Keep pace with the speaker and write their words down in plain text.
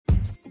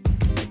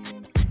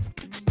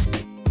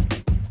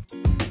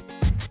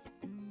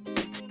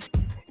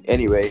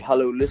Anyway,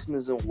 hello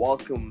listeners and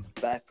welcome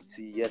back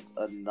to yet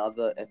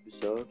another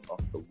episode of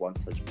the One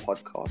Touch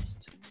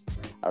podcast.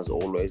 As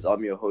always,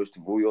 I'm your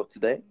host Vuyo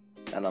today,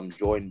 and I'm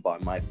joined by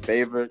my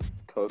favorite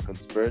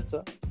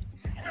co-conspirator,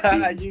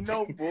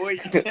 boy.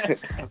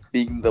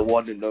 being the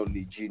one and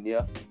only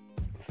Junior.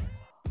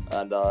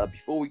 And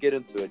before we get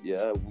into it,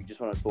 we just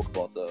want to talk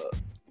about the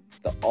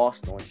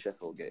Arsenal and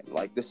Sheffield game.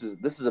 Like this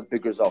is a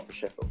big result for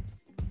Sheffield.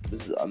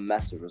 This is a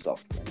massive result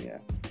for them, yeah.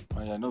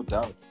 Oh yeah, no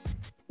doubt.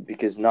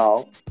 Because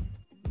now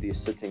they're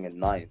sitting at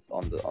ninth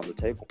on the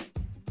table.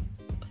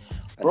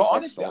 And Bro,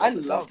 honestly, I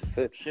Arsenal love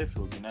fifth.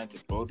 Sheffield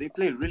United, bro. They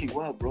play really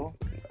well, bro.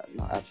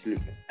 No,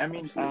 absolutely. I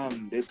mean,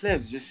 Absolutely. their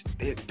players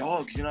they're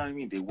dogs, you know what I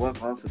mean? They work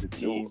hard for the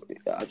team.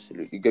 Yeah,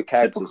 absolutely. Good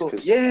characters.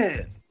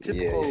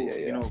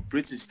 Typical,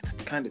 British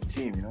kind of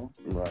team, you know?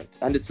 Right.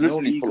 And it's No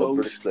literally full of egos.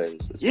 British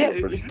players. It's Yeah, full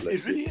of British it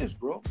players. really is,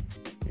 bro.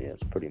 Yeah,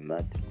 it's pretty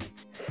mad.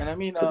 And I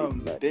mean, Pretty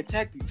mad. their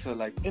tactics are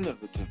like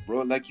innovative,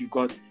 bro. Like you've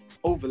got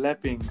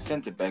overlapping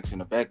centre backs in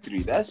the back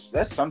tee. That's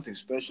something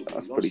special.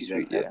 That's You don't pretty see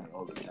sweet, that happening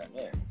all the time.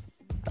 Yeah.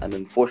 And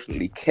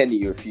unfortunately,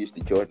 Kenny refused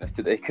to join us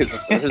today because of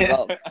the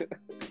results.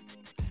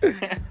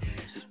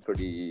 It's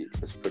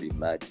pretty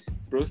mad.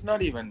 Bro, it's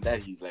not even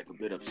that he's like a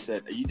bit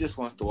upset. He just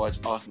wants to watch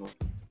Arsenal,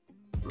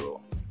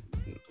 bro.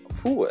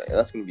 Ooh,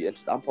 that's going to be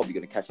interesting. I'm probably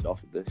going to catch it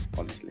after this,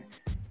 honestly.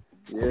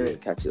 I'm going to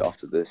catch it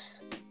after this.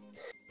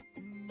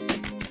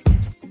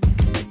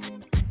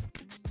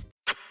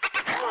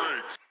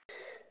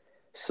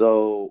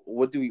 So,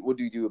 what do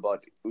we do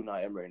about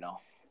Unai Emery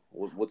now?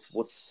 What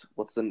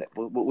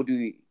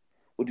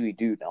do we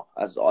do now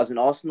as an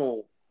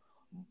Arsenal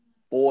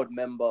board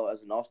member,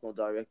 as an Arsenal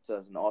director,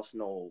 as an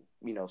Arsenal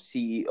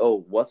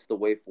CEO? What's the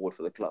way forward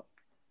for the club?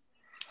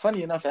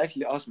 Funny enough, I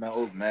actually asked my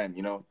old man,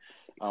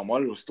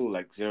 while it was still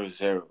like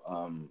 0-0,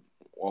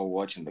 while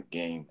watching the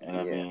game, and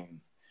I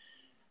mean,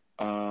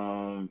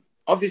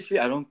 obviously,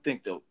 I don't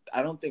think they'll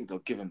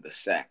give him the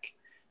sack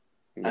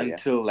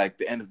until like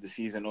the end of the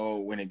season,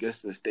 or when it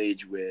gets to the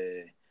stage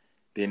where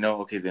they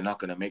know, okay, they're not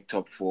going to make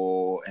top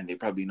 4 and they're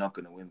probably not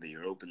going to win the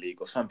Europa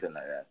League or something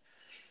like that.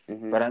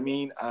 Mm-hmm. But I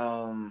mean,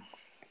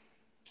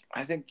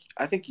 I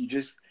think you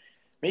just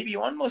maybe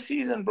one more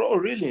season, bro.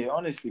 Really,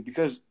 honestly,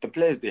 because the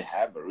players they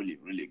have are really,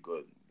 really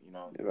good.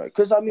 Right?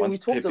 Because I mean, once we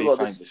talked Pepe about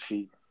finds this. his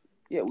feet.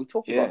 Yeah, we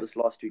talked about this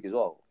last week as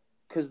well.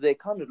 Because they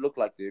kind of look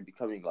like they're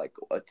becoming like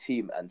a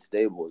team and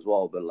stable as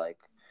well, but like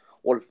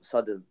all of a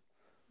sudden,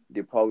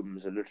 their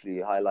problems are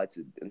literally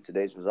highlighted in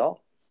today's result.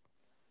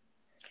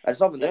 And it's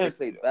not even that they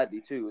played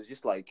badly too. It was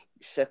just like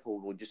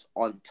Sheffield were just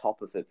on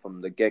top of it from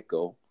the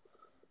get-go,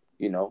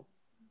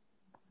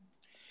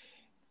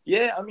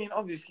 Yeah, I mean,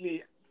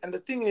 obviously, and the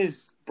thing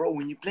is, bro,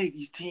 when you play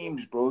these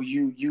teams, bro,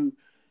 you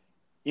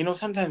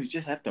sometimes you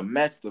just have to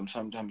match them.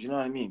 Sometimes, you know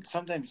what I mean.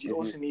 Sometimes you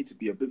also need to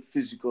be a bit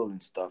physical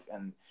and stuff,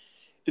 and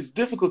it's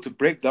difficult to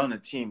break down a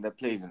team that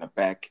plays in a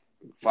back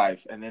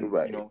 5, and then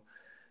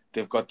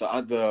they've got the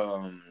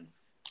other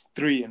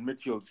 3 in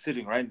midfield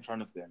sitting right in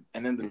front of them,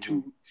 and then the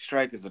 2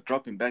 strikers are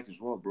dropping back as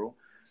well, bro.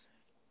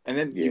 And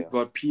then you've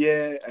got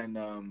Pierre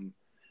and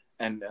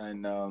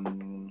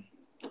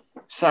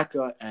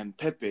Saka and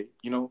Pepe,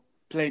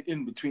 playing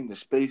in between the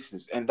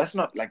spaces, and that's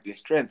not like their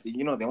strength.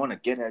 They want to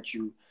get at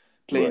you,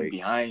 playing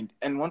behind,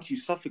 and once you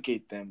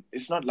suffocate them,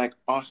 it's not like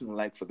Arsenal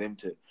like for them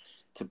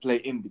to play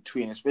in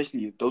between,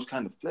 especially those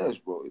kind of players,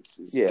 bro. It's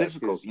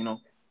difficult,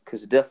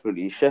 Because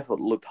definitely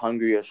Sheffield looked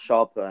hungrier,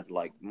 sharper, and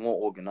like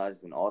more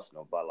organized than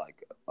Arsenal by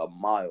like a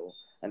mile.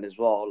 And as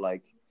well,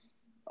 like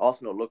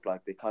Arsenal looked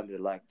like they kind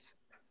of lacked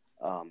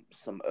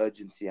some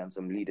urgency and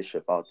some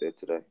leadership out there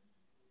today.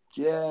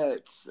 Yeah,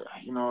 it's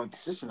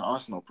just an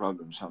Arsenal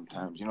problem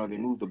sometimes. They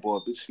move the ball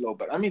a bit slow,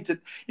 but I mean,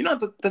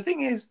 the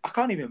thing is, I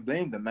can't even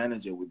blame the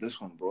manager with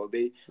this one, bro.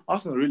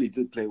 Arsenal really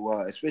did play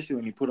well, especially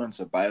when you put on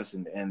Ceballos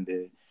in the end.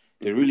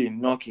 They're really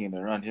knocking it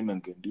around him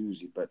and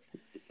Guendouzi, but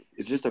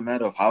it's just a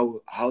matter of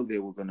how they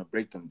were gonna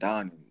break them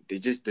down, and they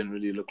just didn't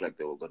really look like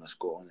they were gonna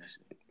score,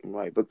 honestly.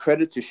 Right, but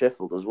credit to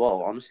Sheffield as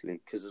well, honestly,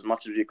 because as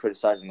much as you're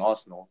criticizing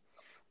Arsenal,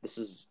 this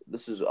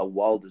is a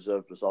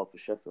well-deserved result for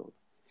Sheffield.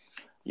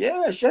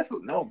 Yeah,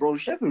 Sheffield. No, bro,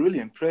 Sheffield really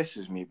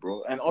impresses me,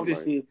 bro. And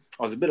obviously,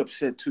 I was a bit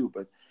upset too,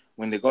 but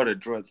when they got a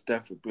draw at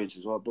Stamford Bridge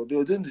as well, bro, they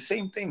were doing the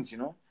same things,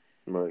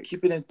 Right.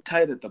 Keeping it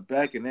tight at the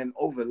back and then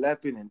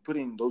overlapping and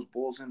putting those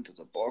balls into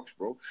the box,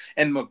 bro.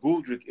 And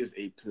McGoldrick is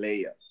a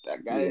player.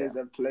 That guy is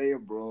a player,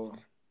 bro.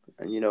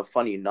 And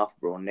funny enough,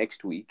 bro,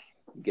 next week,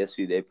 guess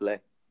who they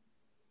play?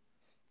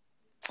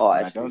 Oh,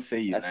 actually, don't say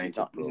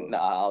United, bro.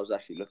 Nah, I was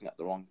actually looking at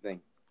the wrong thing.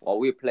 While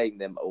we're playing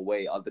them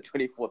away on the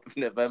 24th of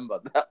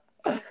November, that's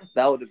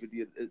going to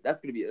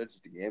be an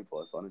interesting game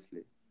for us,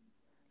 honestly.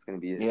 It's going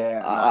to be...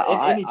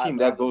 any team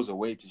that goes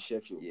away to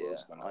Sheffield, bro,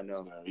 is going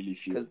to really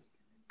feel...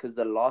 Because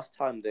the last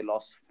time they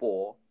lost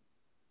 4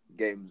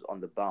 games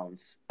on the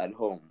bounce at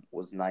home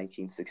was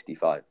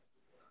 1965.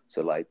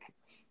 So, like,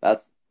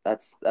 that's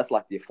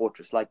like their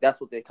fortress. Like, that's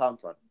what they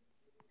count on.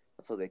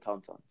 That's what they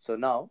count on. So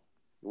now,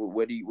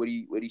 where do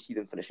you see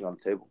them finishing on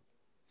the table?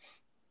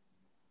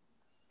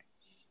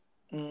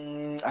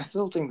 I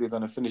still think they're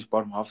gonna finish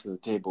bottom half of the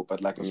table,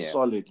 but like a Yeah,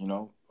 solid,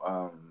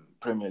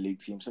 Premier League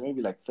team. So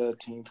maybe like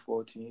 13th,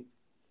 14th.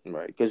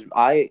 right. Because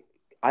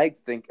I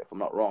think, if I'm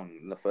not wrong,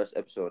 in the first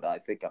episode, I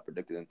think I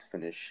predicted them to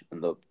finish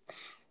in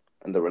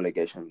the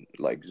relegation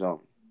like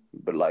zone.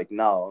 But like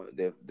now,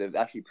 they've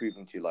actually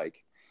proven to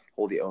like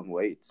hold their own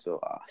weight. So,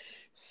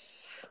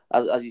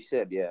 as you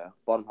said, yeah,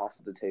 bottom half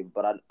of the table.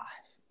 But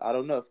I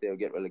don't know if they'll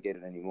get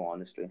relegated anymore.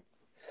 Honestly,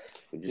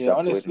 we just Yeah,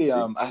 have to wait and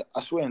honestly, see.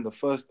 I swear in the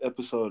first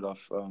episode of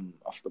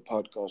the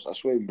podcast, I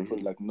swear we put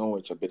Hmm. like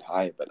Norwich a bit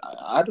high, but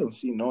I don't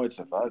see Norwich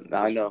surviving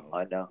this one.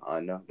 I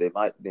know. They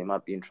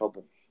might be in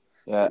trouble.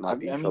 They Yeah, might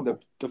be in I mean the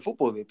trouble. the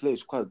football they play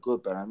is quite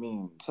good, but I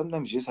mean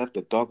sometimes you just have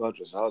to dog out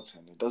results,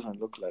 and it doesn't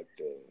look like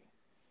they're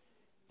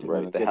Right,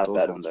 gonna they get have those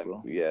that on ones, them.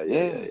 bro. Yeah,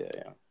 Yeah.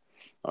 yeah.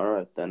 All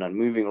right, then. And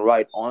moving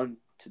right on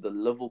to the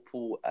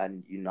Liverpool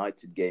and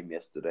United game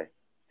yesterday.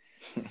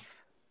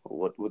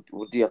 What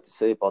do you have to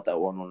say about that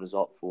 1-1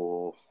 result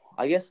for?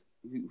 I guess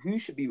who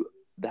should be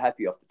the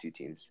happy of the two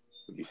teams?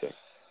 Would you say?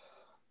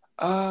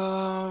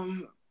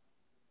 Um,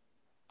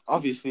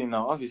 obviously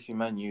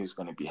Man U is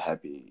gonna be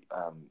happy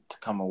to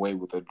come away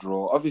with a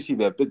draw. Obviously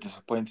they're a bit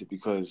disappointed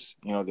because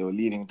they were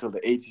leading until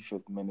the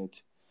 85th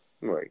minute.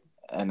 Right.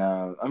 And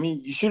I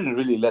mean, you shouldn't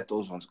really let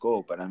those ones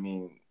go. But I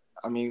mean,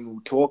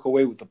 to walk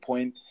away with a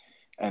point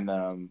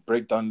and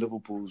break down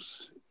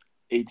Liverpool's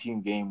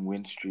 18-game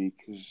win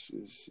streak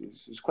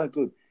is quite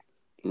good.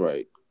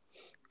 Right.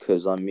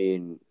 Because I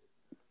mean,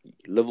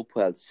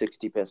 Liverpool had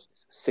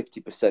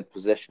 60%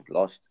 possession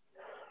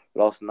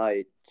last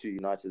night to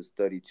United's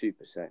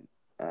 32%,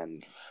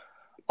 and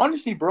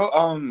Honestly, bro,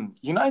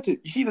 United.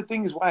 You see, the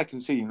thing is why I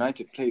can say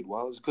United played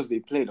well is because they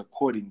played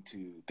according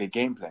to their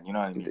game plan. You know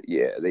what I mean?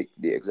 yeah,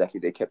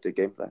 they kept their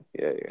game plan.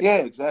 Yeah. Yeah,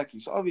 exactly.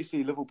 So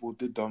obviously Liverpool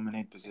did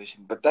dominate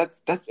possession, but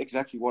that's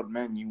exactly what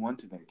Man U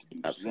wanted them to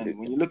do. So then when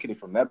Absolutely. you look at it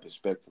from that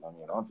perspective, I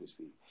mean,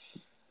 obviously.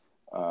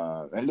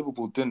 And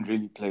Liverpool didn't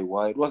really play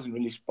well. It wasn't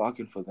really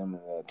sparking for them in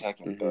the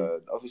attacking Mm-hmm.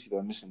 third. Obviously, they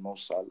were missing Mo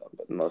Salah,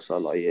 but Mo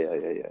Salah, yeah.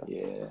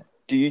 yeah.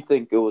 Do you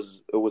think it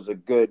was a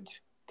good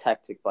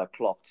tactic by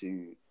Klopp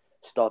to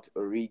start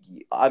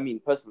Origi? I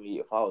mean, personally,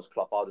 if I was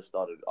Klopp, I would have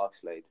started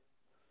Oxlade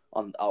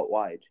on out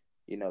wide.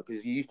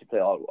 Because he used to play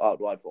out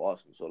wide for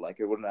Arsenal, so like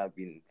it wouldn't have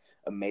been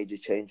a major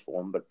change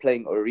for him. But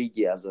playing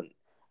Origi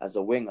as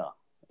a winger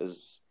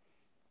is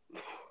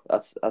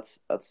that's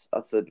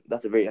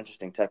a very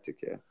interesting tactic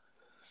here.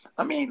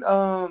 I mean,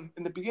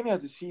 in the beginning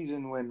of the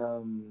season when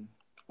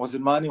was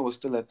it Mane was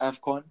still at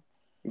AFCON,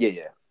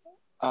 Yeah.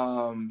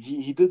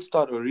 he did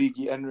start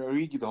Origi, and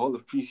Origi the whole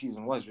of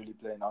preseason was really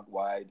playing out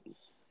wide,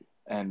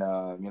 and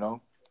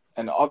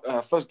and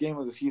first game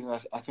of the season,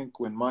 I think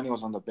when Mane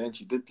was on the bench,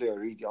 he did play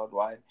Origi out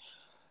wide.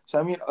 So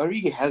I mean,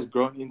 Origi has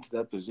grown into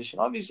that position.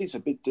 Obviously, it's a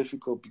bit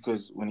difficult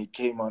because when he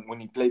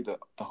played the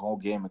whole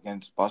game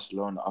against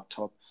Barcelona up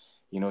top,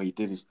 he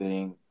did his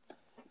thing.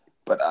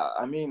 But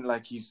I mean,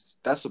 like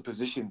that's the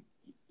position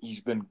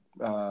he's been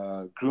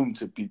groomed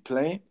to be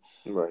playing.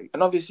 Right.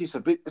 And obviously, it's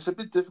a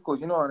bit difficult.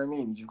 You know what I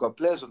mean? You've got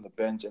players on the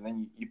bench, and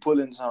then you pull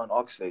in someone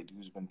Oxlade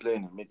who's been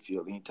playing in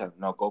midfield. And you tell him,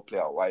 "No, go play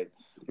out wide."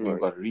 When you've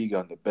Right. got Riga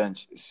on the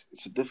bench,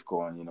 it's a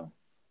difficult one.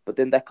 But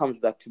then that comes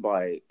back to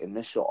my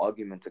initial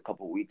argument a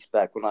couple of weeks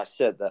back when I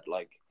said that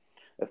like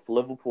if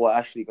Liverpool are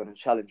actually going to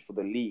challenge for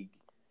the league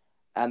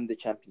and the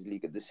Champions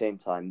League at the same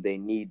time, they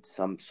need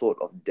some sort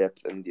of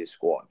depth in their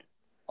squad.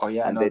 Oh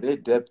yeah, And no, they their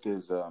depth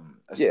is yeah,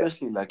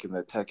 especially like in the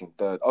attacking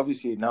third.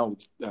 Obviously now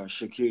with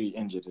Shaqiri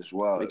injured as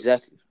well.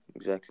 exactly.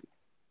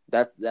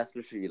 That's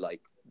literally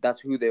like that's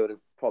who they would have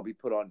probably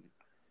put on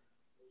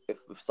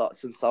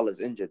since Salah's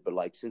injured. But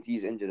like since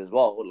he's injured as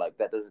well, like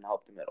that doesn't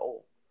help them at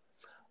all.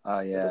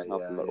 That Yeah, doesn't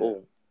help yeah, them at yeah.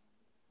 all.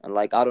 And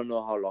like I don't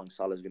know how long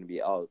Salah's going to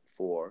be out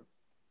for,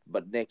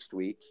 but next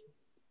week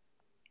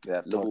They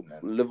have Tottenham.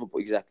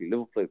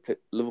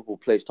 Liverpool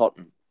plays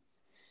Tottenham,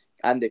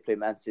 and they play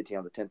Man City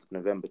on the 10th of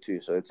November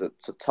too. So it's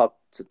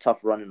a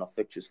tough running of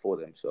fixtures for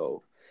them.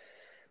 So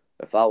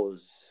if I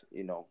was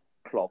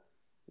Klopp,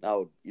 I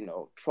would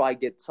try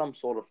get some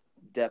sort of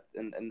depth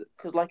and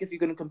because like if you're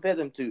going to compare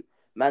them to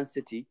Man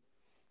City,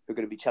 who are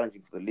going to be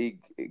challenging for the league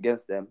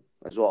against them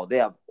as well, they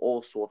have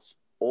all sorts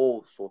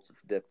of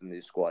depth in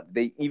their squad.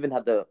 They even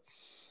had the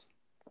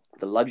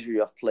luxury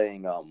of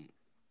playing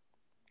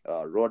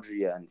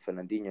Rodri and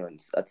Fernandinho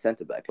at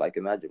centre back. Like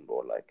imagine, bro,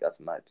 like that's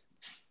mad.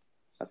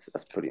 That's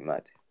pretty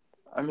mad.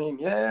 I mean,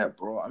 yeah,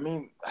 bro. I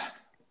mean,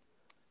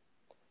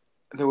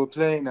 they were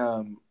playing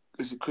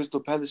is it Crystal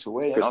Palace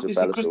away, and Crystal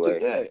obviously Palace Crystal, away.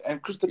 yeah,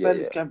 and Crystal Yeah.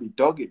 Palace can be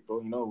dogged, bro.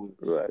 With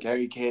Right.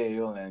 Gary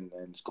Cahill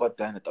and Scott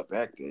Dan at the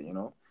back there.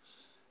 Yeah.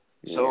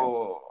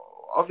 So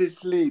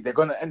obviously they're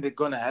gonna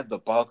have the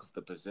bulk of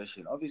the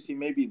possession. Obviously,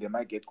 maybe they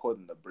might get caught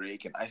in the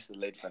break and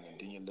isolate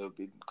Fernandinho a little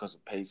bit because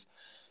of pace.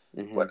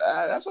 Mm-hmm. But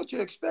that's what you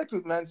expect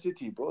with Man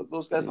City, bro.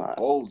 Those guys are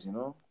bold.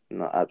 No,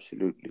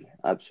 absolutely.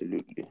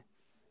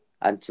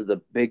 And to the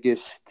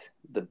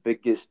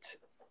biggest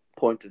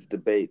point of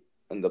debate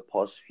in the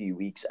past few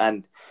weeks,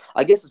 and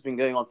I guess it's been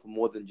going on for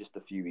more than just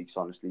a few weeks.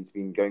 Honestly, it's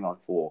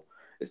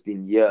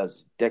been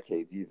years,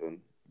 decades even.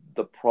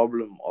 the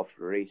problem of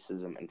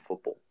racism in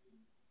football?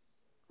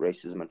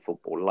 Racism in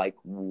football. Like,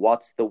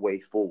 what's the way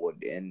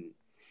forward in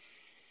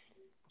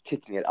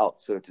kicking it out,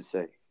 so to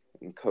say,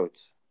 in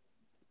quotes?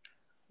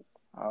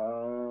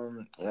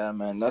 Yeah,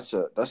 man, that's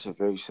a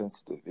very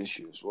sensitive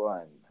issue as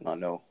well. And I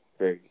know,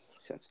 very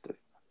sensitive.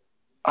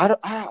 I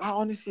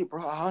honestly,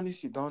 bro, I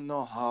honestly don't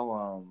know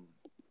how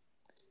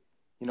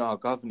our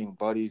governing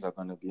bodies are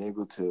gonna be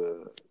able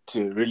to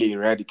really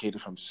eradicate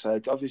it from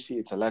society. Obviously,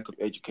 it's a lack of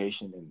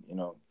education, and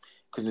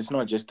because it's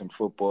not just in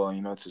football,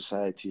 it's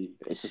society.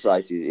 In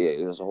society,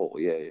 yeah, as a whole,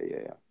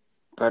 yeah.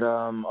 But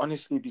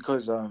honestly,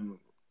 because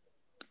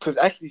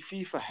actually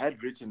FIFA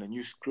had written a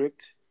new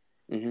script.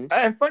 Mm-hmm.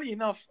 And funny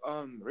enough,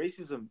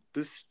 racism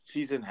this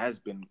season has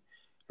been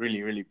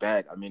really, really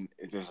bad. I mean,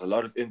 there's a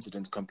lot of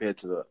incidents compared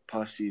to the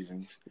past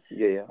seasons.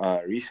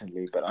 Yeah.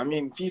 Recently, but I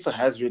mean, FIFA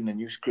has written a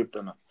new script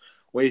on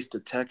ways to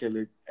tackle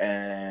it,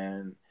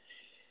 and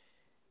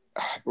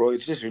bro,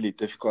 it's just really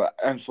difficult.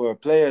 And for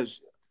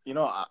players,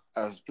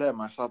 as a player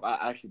myself,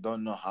 I actually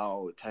don't know how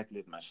I would tackle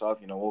it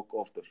myself. Walk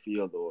off the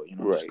field or just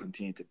Right.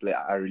 continue to play.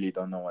 I really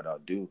don't know what I'll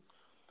do.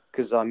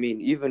 Because, I mean,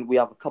 even we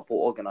have a couple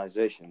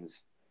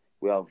organizations.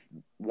 We have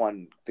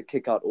one, the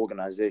Kick-Out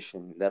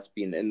organization, that's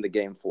been in the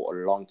game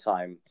for a long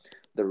time.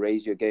 The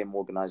Raise Your Game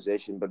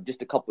organization. But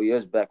just a couple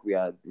years back, we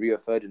had Rio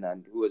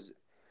Ferdinand, who was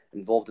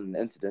involved in an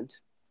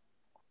incident.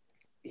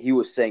 He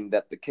was saying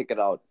that the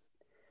Kick-It-Out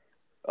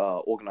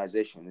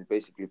organization is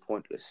basically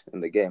pointless in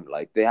the game.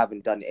 Like, they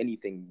haven't done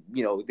anything,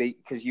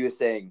 because you were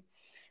saying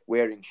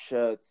wearing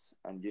shirts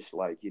and just,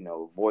 like,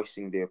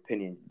 voicing their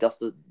opinion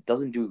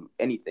doesn't do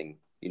anything,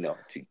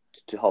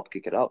 to help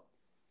kick it out.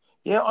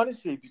 Yeah,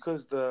 honestly,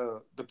 because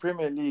the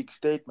Premier League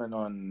statement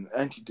on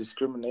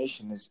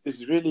anti-discrimination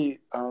is really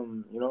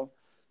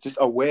just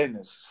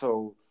awareness.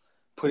 So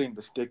putting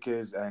the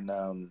stickers and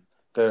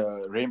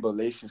the Rainbow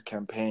Laces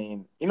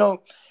campaign,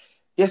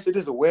 yes, it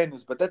is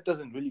awareness, but that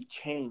doesn't really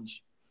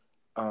change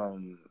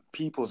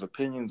people's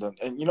opinions on.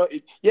 And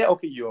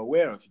okay, you're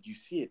aware of it, you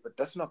see it, but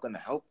that's not going to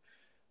help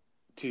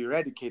to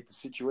eradicate the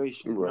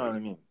situation. Right. You know what I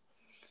mean?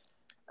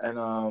 And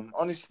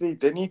honestly,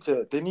 they need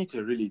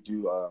to really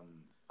do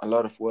a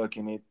lot of work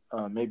in it.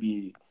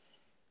 Maybe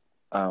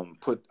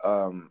put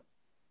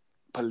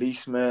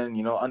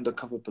policemen,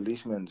 undercover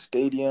policemen in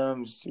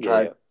stadiums to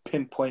try to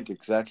pinpoint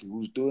exactly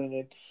who's doing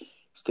it.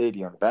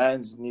 Stadium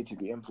bans need to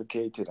be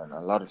implicated, and a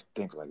lot of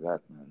things like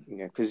that, man.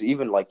 Yeah, because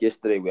even like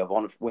yesterday, we had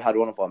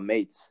one of our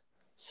mates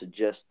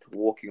suggest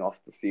walking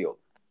off the field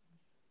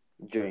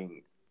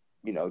during,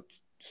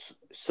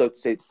 so to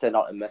say, to send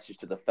out a message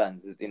to the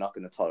fans that they're not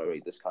going to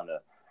tolerate this kind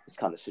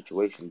of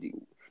situation.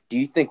 Do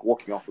you think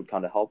walking off would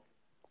kind of help?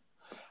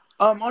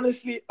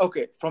 Honestly,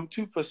 okay, from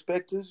two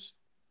perspectives,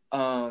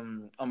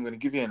 I'm going to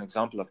give you an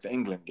example of the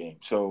England game.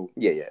 So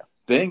yeah,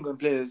 the England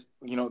players,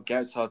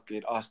 Gareth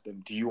Southgate asked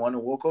them, "Do you want to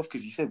walk off?"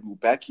 Because he said, "We'll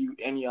back you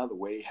any other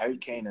way." Harry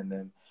Kane and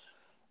them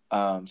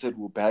said,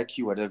 "We'll back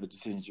you whatever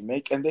decisions you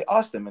make." And they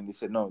asked them, and they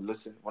said, "No,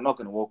 listen, we're not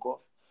going to walk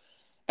off."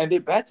 And they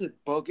battered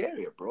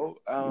Bulgaria, bro.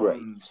 Right,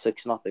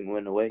 6-0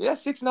 win away. Yeah,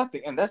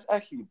 6-0, and that's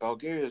actually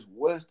Bulgaria's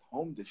worst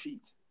home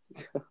defeat.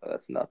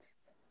 That's nuts.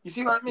 You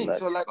see what I mean? Nuts.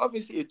 So, like,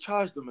 obviously, it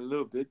charged them a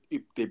little bit.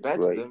 They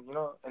battered them,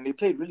 and they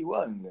played really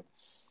well in there.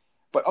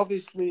 But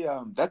obviously,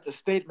 that's a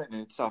statement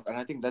in itself, and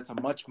I think that's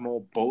a much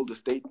more bolder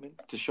statement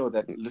to show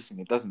that, listen,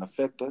 it doesn't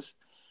affect us.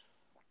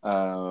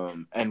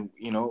 And,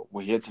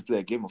 we're here to play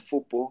a game of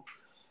football.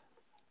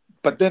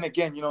 But then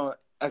again,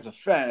 as a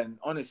fan,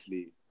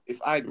 honestly, if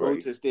I go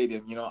to a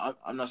stadium,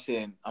 I'm not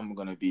saying I'm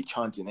going to be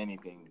chanting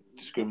anything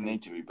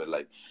discriminatory, but,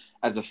 like,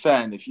 as a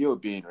fan, if you're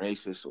being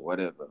racist or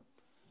whatever,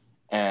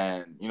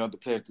 and, the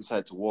players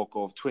decide to walk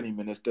off 20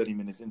 minutes, 30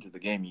 minutes into the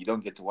game, you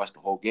don't get to watch the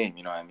whole game,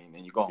 you know what I mean?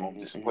 And you go home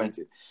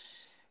disappointed.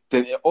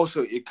 Then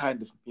it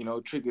kind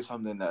of, triggers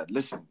something that,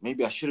 listen,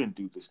 maybe I shouldn't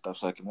do this stuff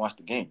so I can watch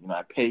the game.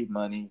 I paid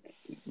money.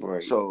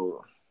 Right.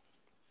 So,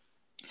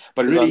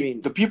 but really,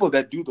 the people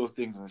that do those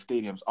things in the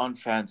stadiums aren't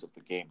fans of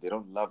the game. They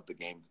don't love the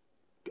game.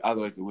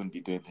 Otherwise, they wouldn't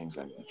be doing things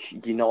like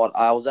that. You know what?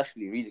 I was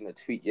actually reading a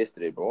tweet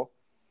yesterday, bro.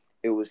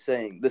 It was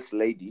saying this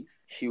lady,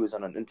 she was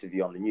on an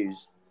interview on the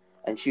news,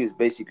 and she was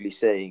basically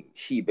saying,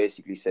 she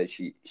said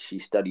she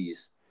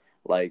studies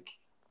like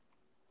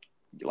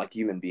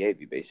human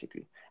behavior,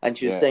 basically. And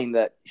she was saying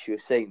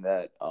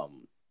that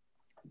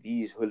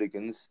these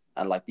hooligans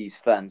and like these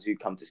fans who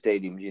come to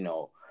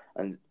stadiums,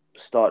 and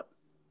start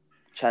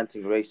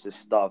chanting racist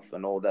stuff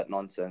and all that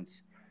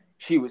nonsense.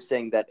 She was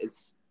saying that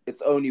it's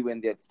only when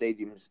they're at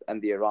stadiums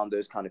and they're around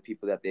those kind of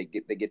people that they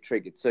get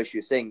triggered. So she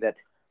was saying that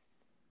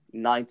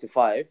 9 to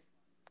 5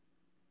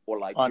 or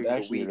like during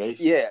the week,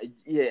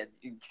 racist.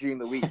 During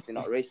the week they're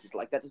not racist.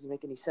 Like, that doesn't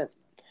make any sense,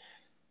 man.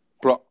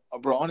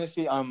 Bro,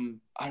 honestly, I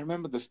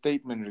remember the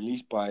statement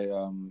released by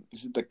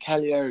is it the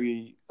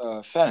Cagliari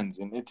fans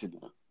in Italy?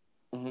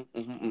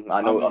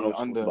 I know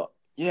on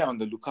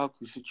the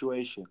Lukaku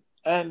situation,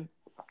 and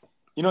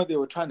they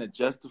were trying to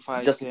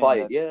justify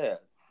it. Yeah,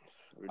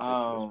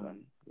 ridiculous, man,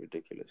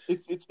 ridiculous.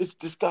 It's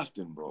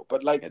disgusting, bro.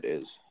 But like, it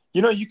is.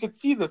 You could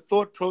see the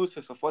thought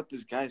process of what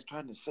this guy is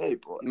trying to say,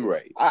 bro.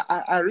 Right.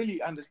 I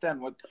really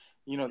understand what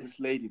this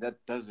lady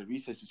that does the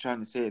research is trying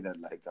to say. That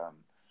like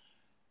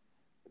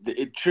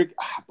it trick,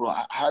 bro.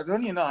 I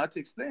don't even know how to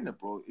explain it,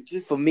 bro. It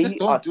just For me, I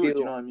don't do it. You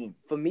feel. know what I mean?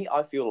 For me,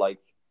 I feel like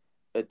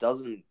it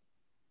doesn't.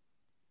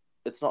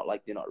 It's not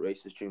like they're not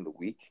racist during the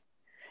week.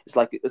 It's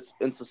like it's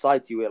in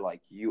society where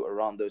like you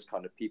around those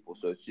kind of people,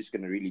 so it's just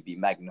gonna really be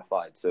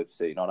magnified, so to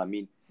say. You know what I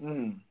mean?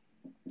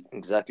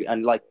 Exactly,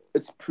 and like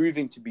it's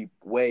proving to be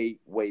way,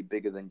 way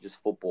bigger than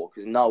just football.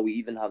 Because now we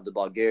even have the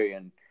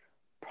Bulgarian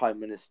Prime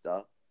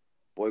Minister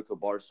Boyko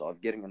Borisov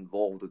getting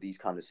involved with these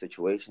kind of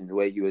situations,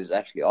 where he was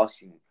actually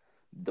asking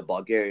the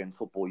Bulgarian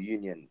Football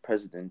Union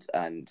president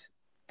and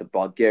the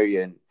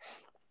Bulgarian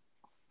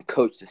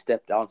coach to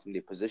step down from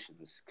their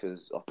positions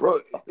because of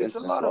the it's a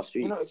incidents lot of last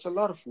week. it's a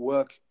lot of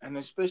work, and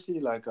especially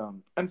like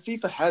and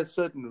FIFA has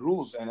certain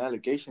rules and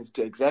allegations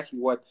to exactly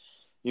what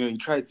you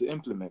try to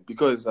implement,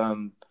 because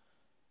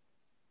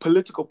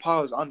political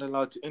powers aren't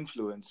allowed to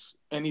influence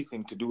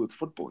anything to do with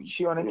football. You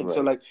see what I mean? Right.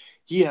 So like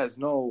he has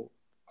no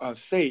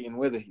say in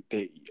whether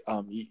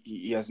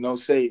he has no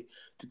say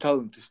to tell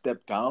them to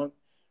step down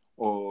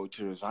or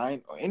to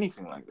resign or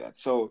anything like that.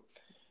 So,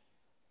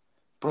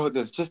 bro,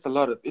 there's just a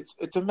lot of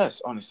it's a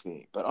mess,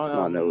 honestly. But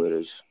I know it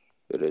is.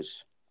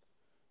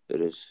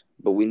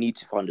 But we need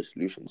to find a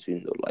solution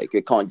soon, though. Like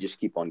it can't just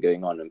keep on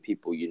going on, and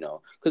people,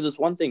 because it's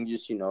one thing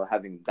just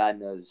having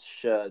banners,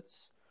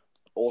 shirts,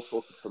 all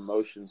sorts of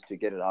promotions to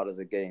get it out of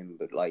the game,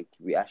 but like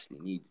we actually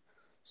need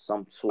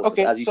some sort of,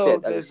 as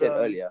I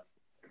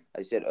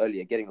said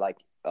earlier, getting like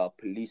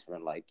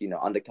policemen, like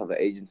undercover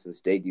agents in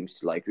stadiums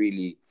to like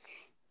really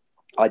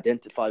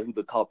identify who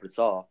the culprits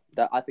are.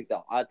 I think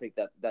that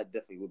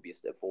definitely would be a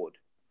step forward.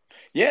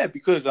 Yeah,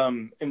 because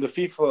in the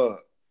FIFA,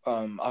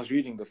 I was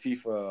reading the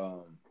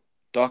FIFA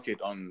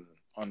docket on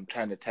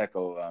trying to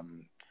tackle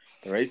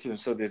the racism.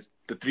 So there's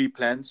the 3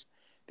 plans.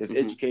 There's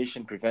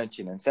education,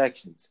 prevention, and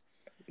sanctions.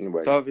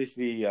 Right. So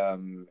obviously,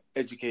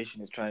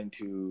 education is trying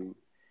to,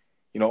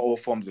 all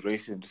forms of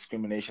racism,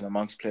 discrimination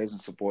amongst players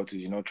and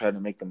supporters, trying to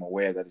make them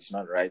aware that it's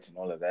not right and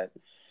all of that.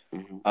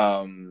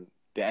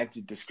 The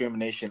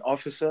anti-discrimination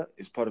officer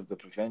is part of the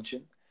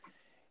prevention,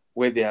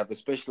 where they have a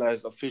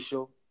specialized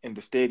official in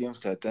the stadiums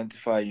to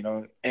identify,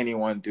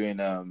 anyone doing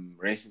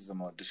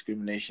racism or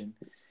discrimination.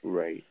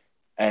 Right.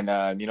 And,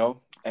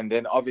 and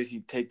then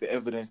obviously take the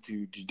evidence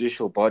to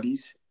judicial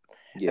bodies.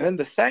 Yeah. And then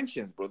the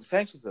sanctions, bro. The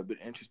sanctions are a bit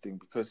interesting,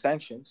 because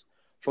sanctions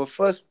for a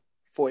first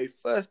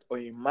or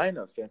a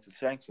minor offense, the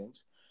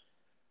sanctions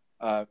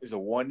is a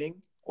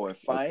warning or a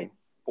fine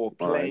or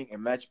playing a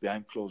match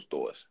behind closed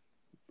doors.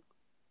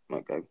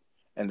 Okay.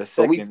 And the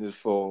second is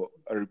for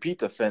a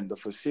repeat offender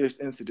for serious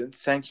incidents,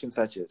 sanctions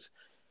such as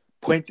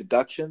point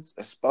deductions,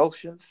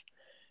 expulsions,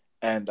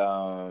 and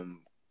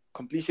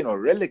completion or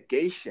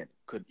relegation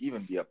could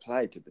even be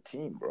applied to the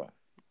team, bro.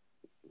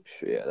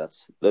 Yeah,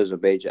 those are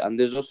major. And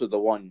there's also the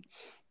one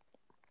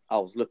I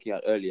was looking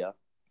at earlier,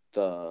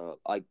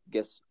 I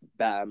guess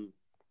BAM,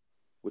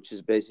 which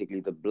is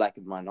basically the Black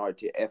and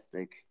Minority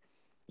Ethnic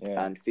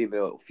and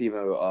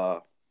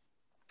female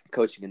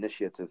coaching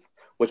initiative,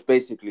 which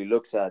basically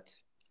looks at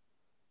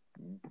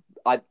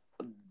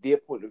their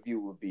point of view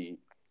would be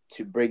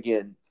to bring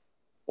in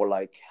or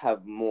like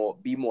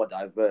be more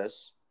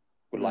diverse.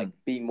 But like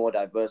being more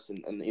diverse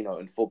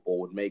in football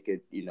would make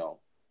it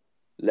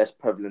less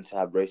prevalent to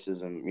have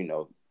racism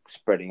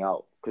spreading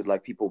out, because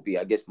like people be,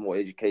 I guess, more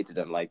educated,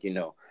 and like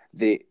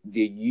they're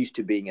used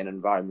to being in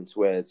environments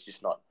where it's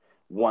just not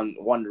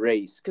one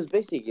race, because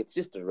basically it's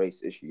just a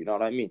race issue. You know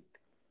what I mean?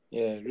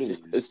 Yeah, really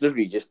it's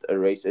literally just a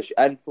race issue.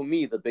 And for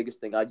me, the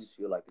biggest thing, I just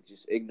feel like it's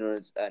just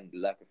ignorance and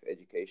lack of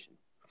education.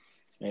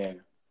 Yeah,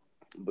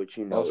 but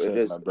well said, it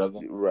is my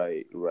brother.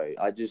 Right.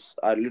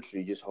 I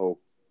literally just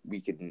hope we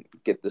can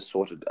get this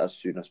sorted as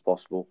soon as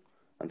possible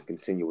and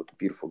continue with the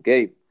beautiful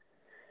game.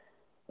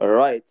 All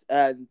right,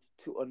 and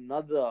to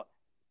another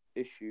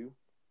issue,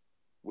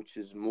 which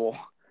is more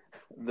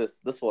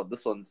this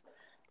one's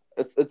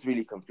it's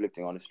really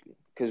conflicting, honestly,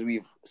 because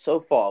we've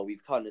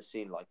kind of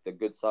seen like the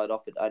good side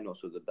of it and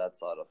also the bad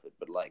side of it,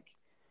 but like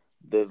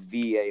the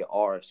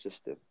VAR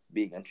system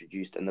being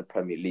introduced in the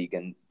Premier League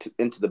and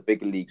into the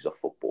bigger leagues of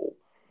football,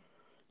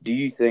 do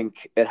you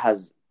think it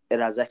has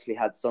actually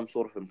had some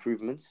sort of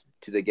improvements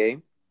to the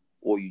game,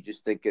 or you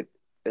just think it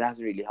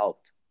hasn't really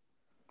helped?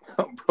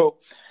 Bro,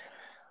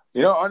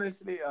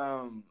 honestly,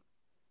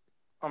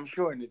 I'm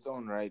sure in its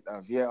own right,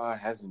 VAR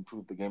has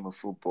improved the game of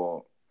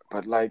football.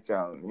 But like,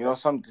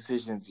 some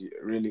decisions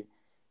really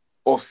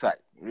offside.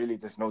 Really,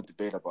 there's no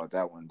debate about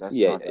that one. That's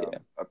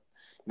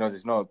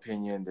there's no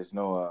opinion. There's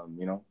no,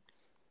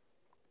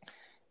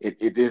 it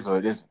is or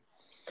it isn't.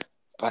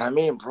 But I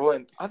mean, bro,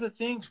 and other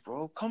things,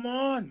 bro. Come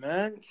on,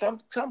 man. Some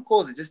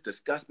calls are just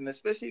disgusting,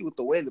 especially with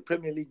the way the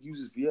Premier League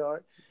uses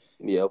VAR.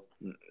 Yep.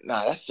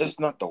 Nah, that's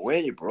just not the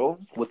way, bro.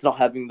 With not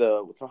having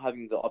the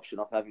option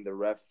of having the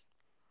ref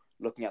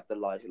looking at the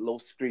little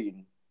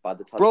screen by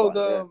the touchline.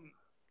 Bro,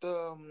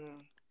 the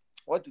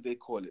what do they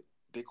call it?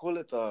 They call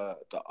it the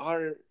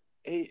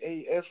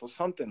RAAF or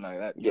something like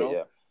that. You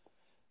know?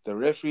 the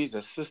referee's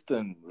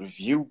assistant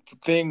review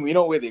thing. You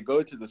know where they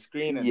go to the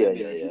screen and then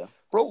they review. Yeah.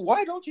 Bro,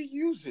 why don't you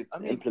use it? I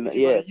mean, Implement,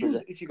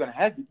 if you're gonna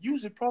have it,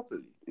 use it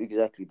properly.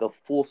 Exactly. The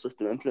full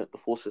system, implement the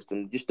full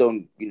system. Just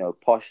don't,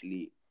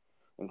 partially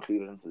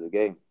include it into the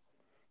game.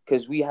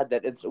 Because we had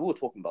that incident, we were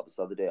talking about this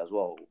the other day as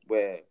well,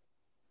 where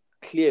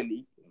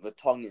clearly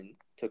Vertonghen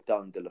took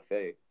down De La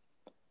Feu.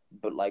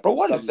 But like, bro,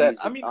 what is that?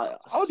 I mean,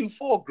 how do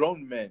 4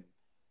 grown men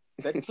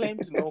that claim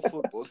to know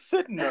football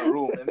sit in a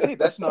room and say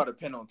that's not a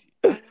penalty?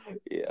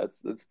 Yeah,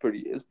 it's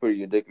pretty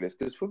ridiculous.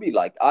 Because for me,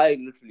 like, I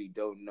literally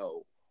don't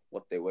know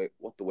what the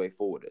way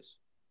forward is.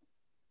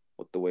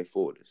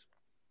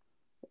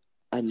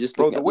 And just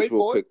looking at this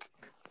real quick,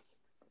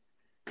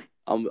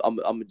 I'm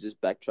gonna just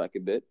backtrack a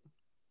bit.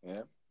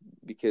 Yeah.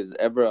 Because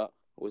Evra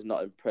was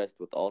not impressed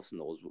with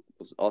Arsenal's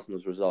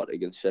result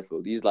against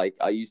Sheffield. He's like,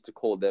 I used to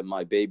call them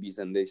my babies,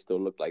 and they still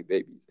look like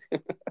babies.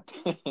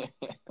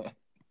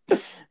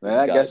 Man,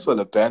 that guy's full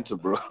of banter,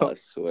 bro. I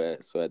swear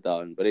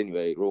down. But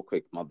anyway, real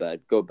quick, my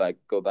bad. Go back.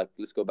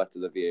 Let's go back to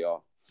the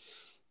VAR.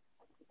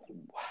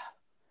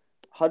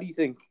 How do you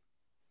think?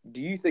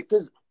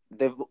 Because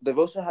they've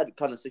also had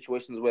kind of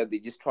situations where they're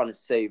just trying to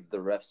save the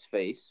ref's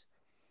face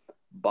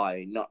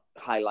by not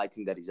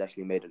highlighting that he's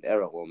actually made an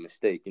error or a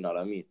mistake. You know what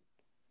I mean?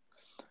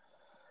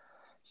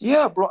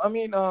 Yeah, bro. I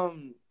mean,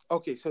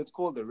 okay, so it's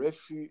called the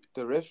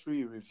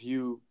referee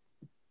review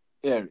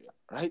area,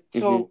 right? Mm-hmm.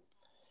 So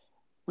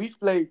we've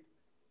played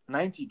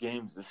 90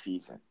 games this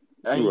season.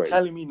 And you're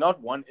telling me not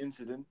one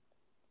incident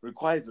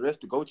requires the ref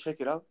to go check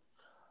it out?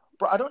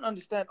 Bro, I don't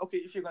understand. Okay,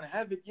 if you're going to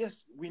have it,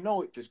 yes, we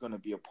know there's going to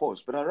be a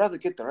pause. But I'd rather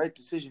get the right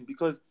decision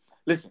because,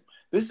 listen,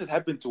 this has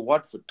happened to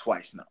Watford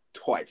twice now.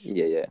 Twice.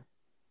 Yeah.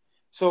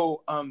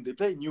 So they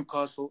played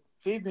Newcastle.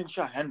 Fabian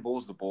Shah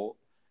handballs the ball.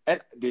 And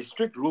the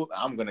strict rule,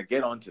 I'm going to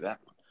get onto that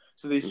one.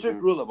 So the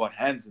strict rule about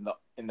hands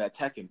in the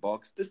attacking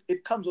box,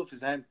 it comes off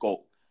his hand,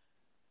 goal.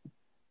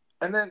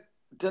 And then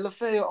De La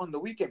Feu on the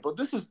weekend, bro.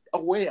 This was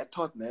away at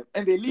Tottenham,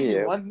 and they lead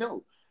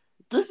 1-0.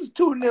 This is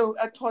 2-0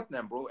 at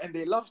Tottenham, bro, and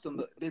they lost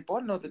they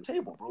bottom of the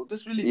table, bro.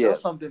 This really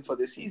does something for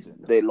the season.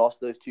 They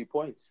lost those 2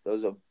 points.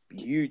 Those are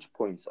huge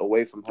points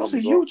away from home. Those are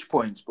huge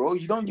points, bro.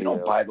 You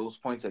don't buy those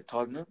points at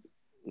Tottenham.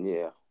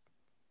 Yeah.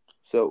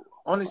 So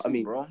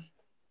honestly, bro.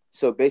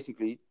 So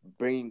basically,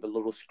 bringing the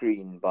little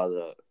screen by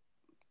the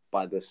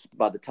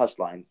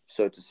touchline,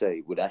 so to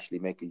say, would actually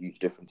make a huge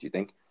difference. You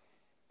think?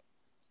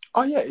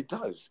 Oh yeah, it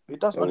does. It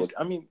does. Honestly,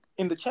 I mean,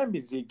 in the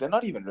Champions League, they're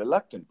not even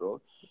reluctant,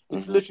 bro.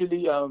 It's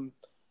literally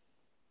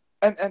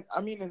and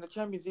I mean, in the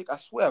Champions League, I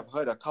swear I've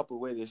heard a couple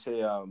where they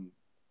say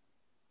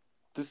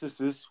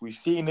this, we've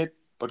seen it,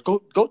 but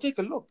go take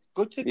a look.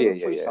 Go take a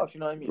look for yourself.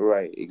 You know what I mean?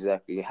 Right.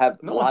 Exactly.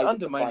 No one's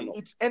undermining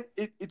it.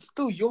 It's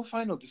still your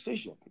final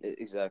decision.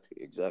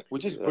 Exactly. We're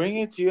just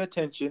bringing it to your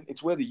attention.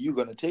 It's whether you're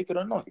gonna take it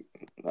or not.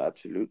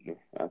 Absolutely.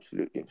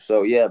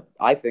 So yeah,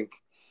 I think.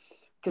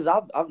 Because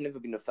I've never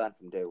been a fan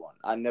from day one.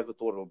 I never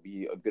thought it would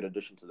be a good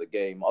addition to the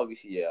game.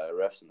 Obviously,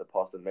 refs in the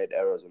past have made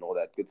errors and all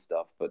that good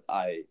stuff, but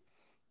I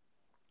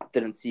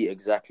didn't see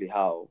exactly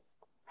how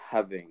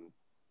having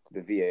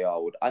the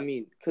VAR would. I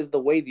mean, because the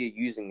way they're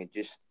using it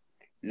just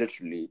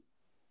literally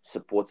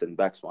supports and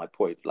backs my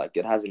point. Like,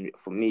 it hasn't,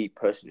 for me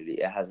personally,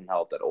 it hasn't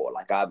helped at all.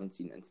 Like, I haven't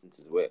seen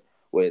instances where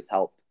it's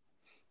helped.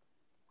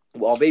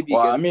 Well, maybe.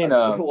 Maybe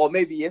yesterday.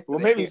 Well,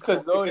 maybe it's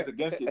because it's always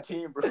against your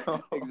team, bro.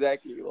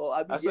 Exactly. Well,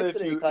 I mean,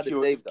 yesterday he kind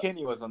of saved us.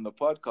 Kenny was on the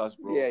podcast,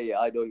 bro. Yeah.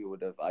 I know he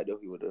would have.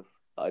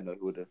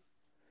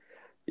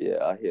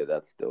 Yeah, I hear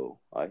that still.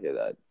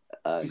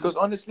 Because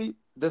honestly,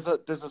 there's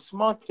a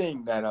smart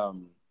thing that I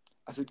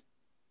said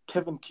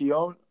Kevin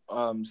Keown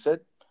said,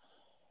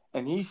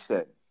 and he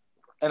said,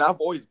 and I've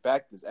always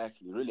backed this.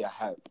 Actually, really, I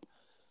have.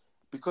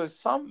 Because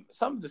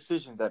some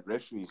decisions that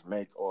referees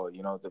make, or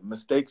the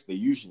mistakes they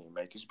usually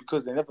make, is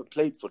because they never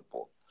played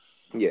football.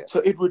 Yeah. So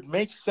it would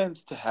make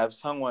sense to have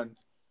someone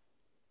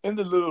in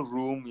the little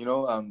room,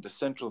 the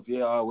central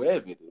VAR,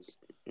 wherever it is,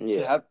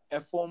 to have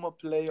a former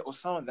player or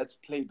someone that's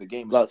played the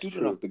game, a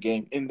student of the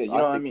game in there. You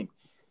know what I mean?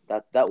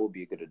 That would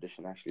be a good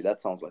addition. Actually,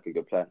 that sounds like a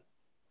good plan.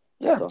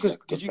 Yeah, because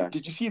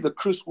did you see the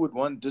Chris Wood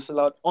one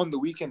disallowed on the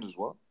weekend as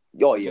well?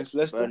 Oh, yes.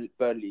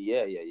 Burnley,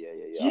 yeah.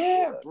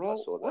 Yeah, bro.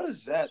 What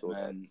is that,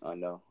 man? I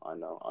know.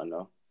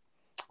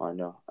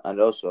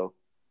 And also,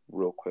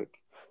 real quick.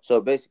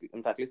 So basically,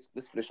 in fact,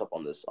 let's finish up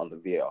on this, on the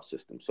VAR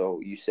system. So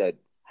you said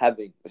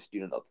having a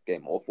student of the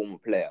game or former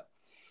player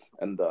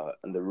in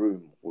the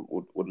room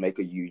would make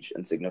a huge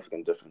and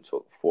significant difference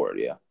for it,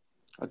 yeah?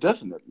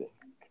 Definitely.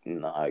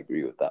 No, I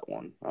agree with that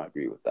one.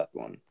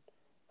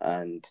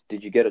 And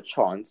did you get a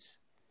chance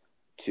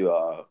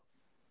to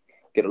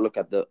get a look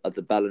at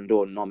the Ballon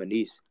d'Or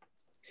nominees?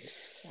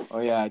 Oh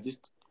yeah, I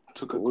just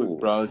took a quick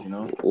browse.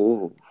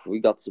 Oh, we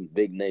got some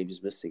big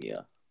names missing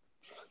here.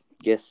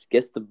 Guess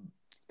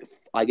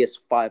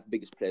 5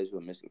 biggest players who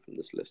are missing from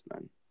this list,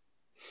 man.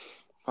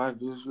 5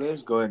 biggest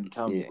players? Go ahead and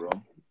tell me, bro.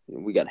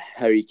 We got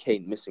Harry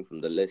Kane missing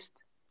from the list.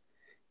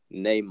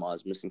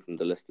 Neymar's missing from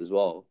the list as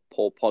well.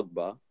 Paul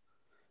Pogba,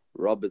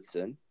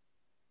 Robertson,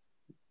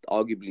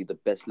 arguably the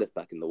best left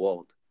back in the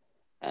world,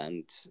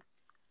 and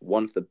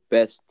one of the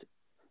best,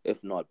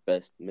 if not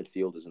best,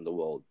 midfielders in the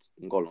world.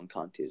 N'Golo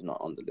Kante is not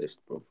on the list,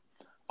 bro.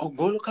 Oh,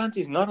 N'Golo Kante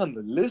is not on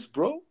the list,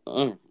 bro.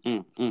 For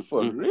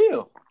mm.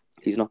 real?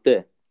 He's not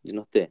there. He's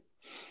not there.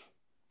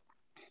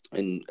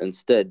 And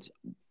instead,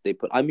 they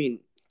put. I mean,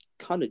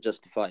 kind of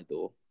justified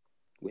though.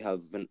 We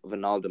have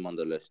Wijnaldum on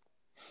the list.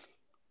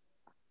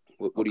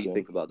 What do you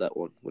think about that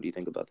one? What do you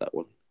think about that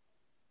one?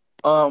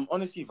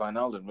 Honestly,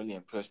 Wijnaldum really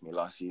impressed me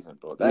last season,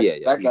 bro. That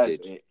guy's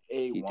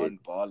A1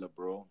 baller,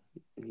 bro.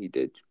 He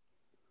did.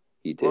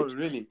 Bro,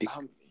 really,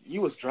 he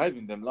was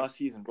driving them last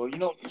season, bro. You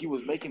know, he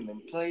was making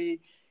them play.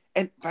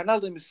 And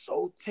Wijnaldum is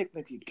so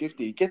technically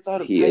gifted. He gets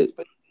out of tight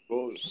space,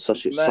 bro.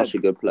 Such a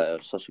good player.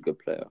 Such a good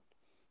player.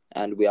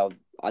 And we have.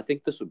 I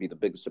think this would be the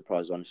biggest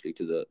surprise, honestly,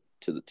 to the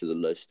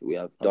list. We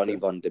have Donny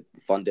van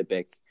de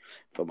Beek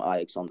from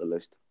Ajax on the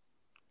list.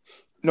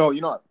 No,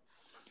 you know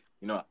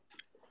what?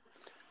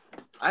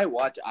 I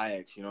watch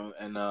Ajax, you know,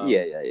 and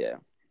yeah.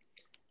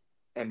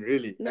 And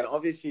really, and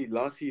obviously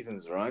last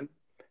season's run,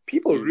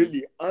 people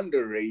really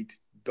underrate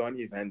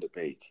Donny van de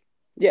Beek.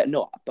 Yeah,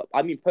 no, but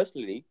I mean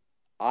personally,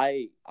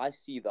 I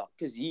see that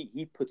because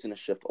he puts in a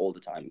shift all the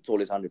time. It's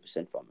always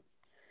 100% from him.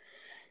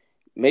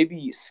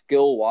 Maybe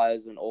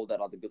skill-wise and all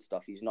that other good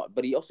stuff, he's not.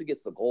 But he also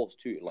gets the goals,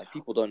 too. Like,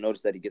 people don't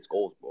notice that he gets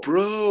goals, bro.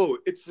 Bro,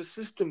 it's the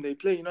system they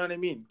play, you know what I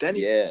mean? Danny,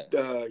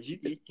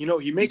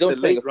 he makes a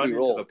late run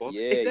into the box.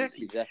 Yeah,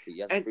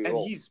 exactly. And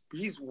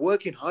he's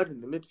working hard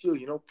in the midfield,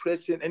 you know,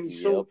 pressing. And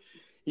he's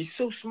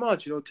so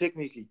smart, you know,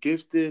 technically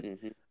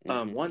gifted.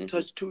 One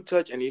touch, two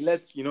touch. And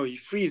he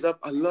frees up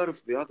a lot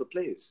of the other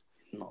players.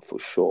 No, for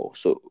sure.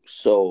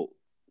 So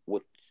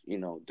with, you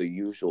know, the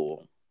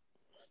usual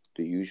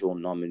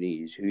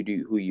nominees,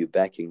 who you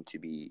backing to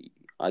be?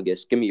 I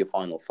guess give me your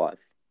final five.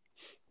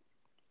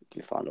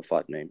 Your final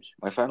five names.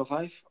 My final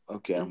five?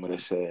 Okay, I'm gonna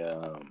say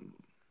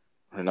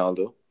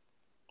Ronaldo.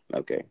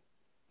 Okay.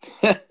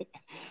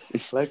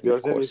 Like there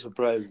was any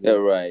surprise. Yeah,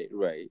 right.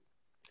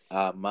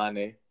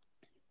 Mane.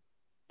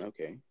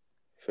 Okay,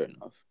 fair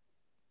enough.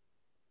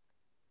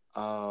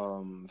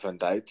 Van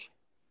Dijk.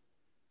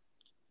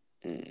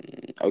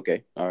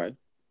 Okay, all right.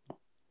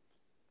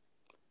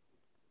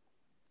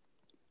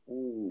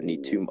 Ooh.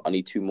 I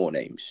need two more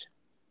names.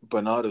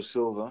 Bernardo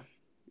Silva.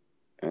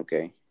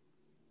 Okay.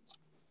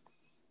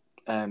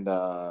 And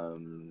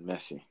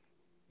Messi.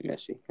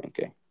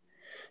 Okay.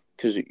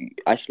 Because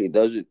actually,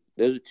 those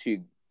are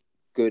two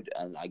good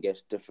and I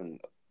guess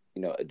different,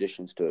 you know,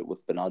 additions to it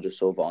with Bernardo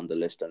Silva on the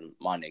list and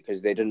Mane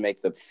because they didn't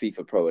make the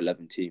FIFA Pro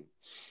 11 team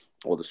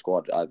or the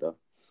squad either.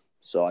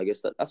 So I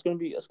guess it's gonna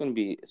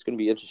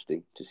be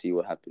interesting to see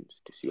what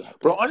happens.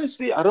 Bro,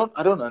 honestly, I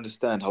don't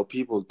understand how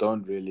people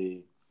don't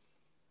really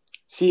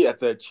see at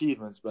the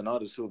achievements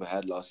Bernardo Silva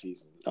had last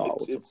season.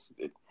 It's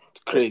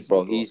crazy,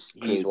 bro. He's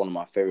one of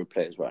my favorite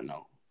players right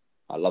now.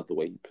 I love the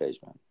way he plays,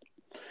 man.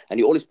 And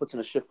he always puts in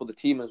a shift for the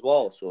team as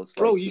well. So it's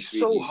bro, he's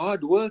so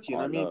hardworking.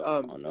 I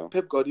know.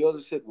 Pep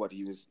Guardiola said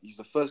he's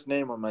the first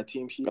name on my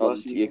team sheet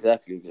last season.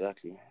 Exactly.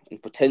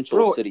 And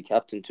potential City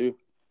captain too.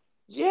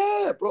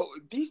 Yeah, bro.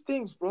 These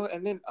things, bro.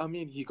 And then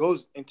he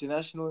goes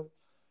international,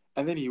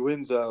 and then he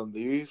wins the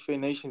UEFA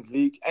Nations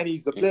League, and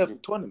he's the player of the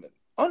tournament.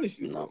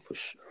 Honestly, no,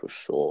 for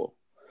sure.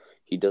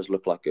 He does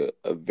look like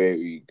a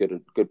very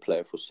good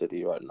player for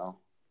City right now.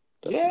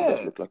 Definitely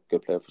does look like a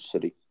good player for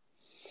City.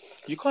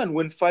 You can't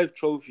win 5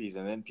 trophies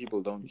and then you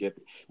don't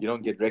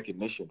get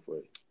recognition for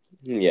it.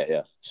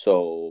 Yeah.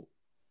 So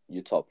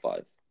your top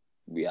 5,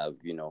 we have,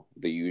 you know,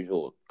 the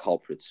usual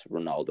culprits,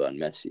 Ronaldo and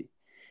Messi.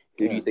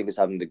 Who do you think is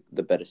having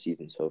the better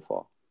season so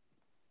far?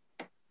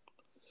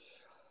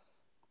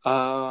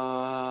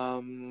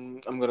 I'm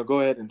gonna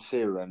go ahead and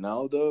say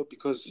Ronaldo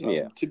because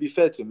to be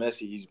fair to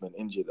Messi, he's been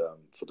injured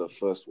for the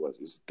first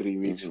 3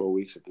 weeks, 4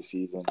 weeks of the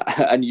season.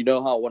 And you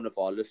know how one of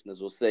our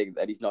listeners was saying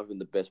that he's not even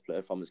the best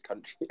player from his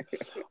country.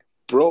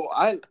 Bro,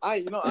 I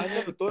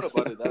never thought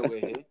about it that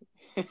way.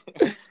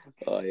 Hey?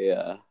 Oh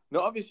yeah.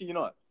 No, obviously, you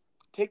know what?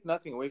 Take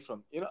nothing away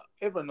from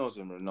everyone knows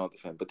I'm a Ronaldo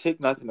fan, but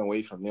take nothing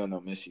away from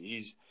Lionel Messi.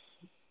 He's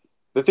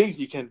the things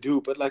he can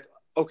do, but like.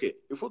 Okay,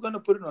 if we're gonna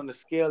put it on the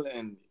scale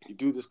and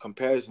do this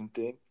comparison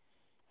thing,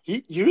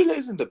 he really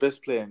isn't the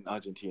best player in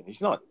Argentina.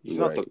 He's not. He's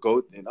not the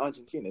GOAT in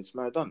Argentina. It's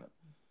Maradona.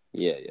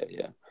 Yeah.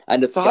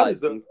 And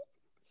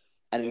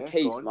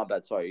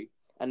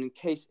in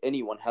case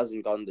anyone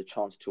hasn't gotten the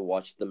chance to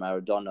watch the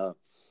Maradona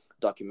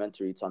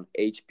documentary, it's on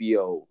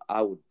HBO.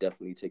 I would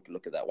definitely take a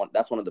look at that one.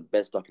 That's one of the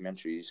best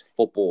documentaries,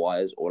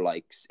 football-wise, or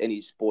like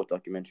any sport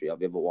documentary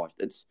I've ever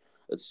watched. It's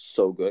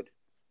so good,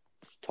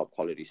 top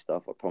quality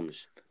stuff. I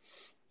promise.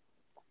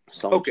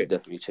 Someone should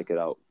definitely check it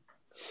out.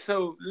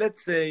 So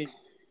let's say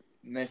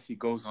Messi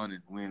goes on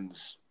and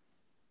wins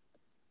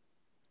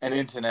an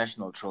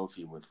international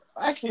trophy with.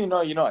 Actually,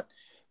 no, you know what?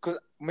 Because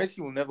Messi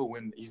will never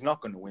win. He's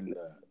not going to win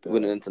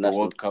the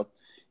World Cup.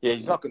 Yeah,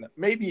 he's not going to.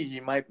 Maybe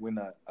he might win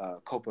a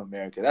Copa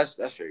America.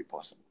 That's very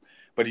possible.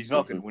 But he's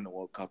not going to win a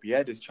World Cup. He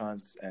had his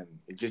chance and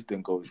it just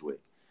didn't go his way.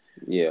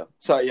 Yeah.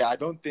 So yeah, I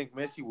don't think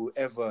Messi will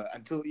ever,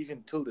 until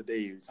the day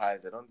he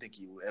retires, I don't think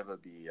he will ever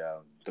be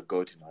the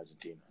GOAT in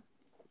Argentina.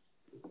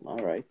 All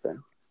right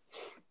then.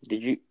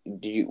 Did you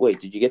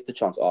get the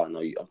chance? Oh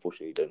no, you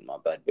unfortunately didn't. My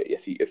bad. But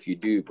if you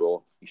do,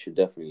 bro, you should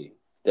definitely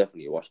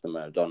watch the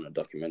Maradona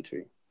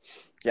documentary.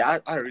 Yeah,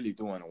 I really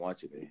do want to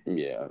watch it.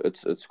 Yeah,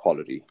 it's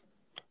quality.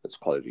 It's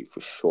quality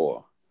for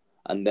sure.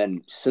 And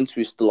then since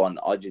we're still on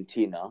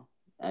Argentina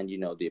and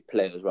the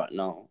players right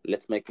now,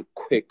 let's make a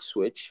quick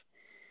switch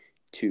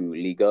to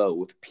Liga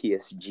with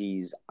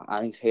PSG's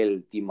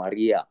Angel Di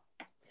Maria.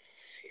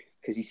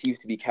 Because he seems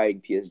to be carrying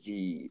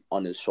PSG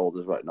on his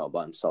shoulders right now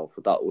by himself,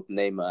 with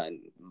Neymar and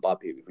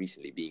Mbappe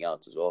recently being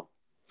out as well.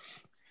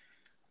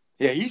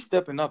 Yeah, he's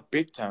stepping up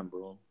big time,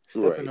 bro.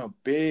 Stepping up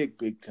big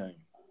time.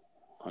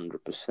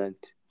 100%.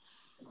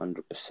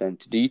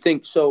 100%. Do you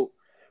think so?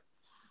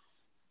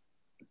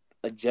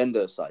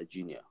 Agenda aside,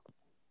 Junior.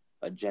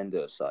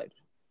 Agenda aside,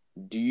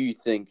 do you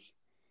think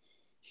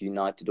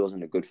United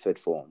wasn't a good fit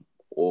for him,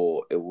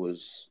 or it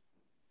was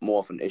more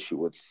of an issue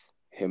with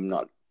him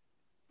not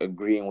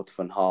agreeing with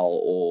Van Gaal,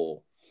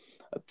 or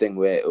a thing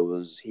where it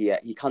was he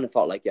kind of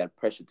felt like he had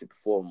pressure to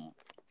perform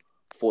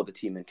for the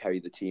team and carry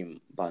the team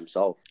by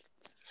himself?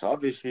 So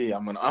obviously,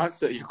 I'm gonna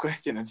answer your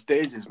question in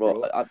stages,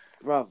 bro.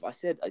 I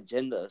said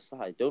agenda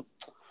aside. Don't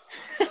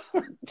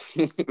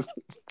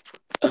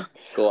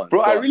go on,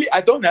 bro.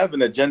 I don't have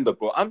an agenda,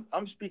 bro.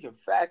 I'm speaking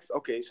facts.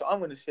 Okay, so I'm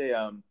gonna say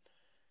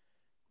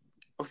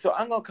So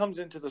Angel comes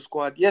into the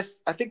squad.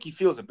 Yes, I think he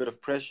feels a bit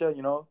of pressure.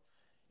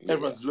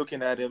 Everyone's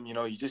looking at him.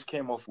 He just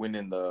came off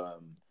winning the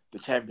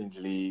Champions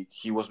League.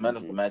 He was man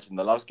of the match in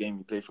the last game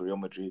he played for Real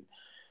Madrid.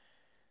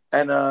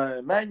 And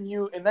Man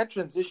U, in that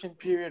transition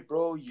period,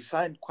 bro, you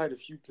signed quite a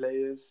few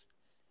players.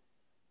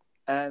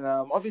 And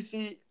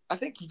obviously, I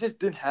think he just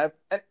didn't have...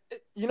 And,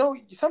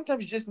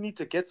 sometimes you just need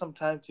to get some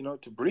time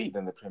to breathe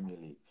in the Premier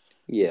League.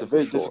 Yeah, it's a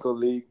very difficult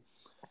league.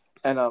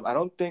 And I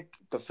don't think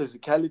the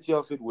physicality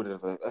of it would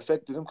have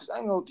affected him because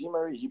Angel Di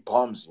Maria, he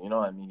bombs,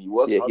 He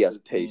works hard he has for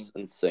the pace,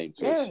 team. Insane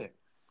pace.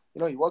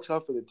 Yeah. He works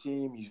hard for the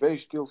team. He's very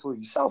skillful.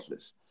 He's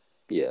selfless.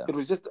 Yeah. It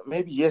was just,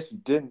 maybe, yes, he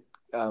didn't.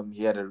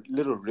 He had a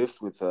little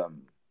rift with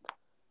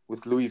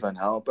Louis van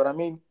Gaal. But, I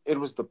mean, it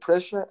was the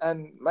pressure.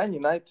 And Man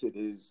United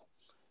is...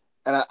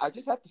 And I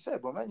just have to say,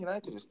 bro, Man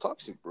United is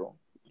toxic, bro.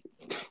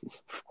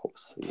 Of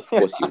course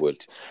you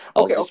would.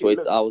 I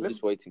was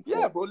just waiting.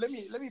 Yeah, bro. Let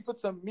me put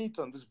some meat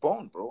on this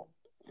bone, bro.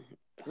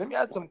 Let me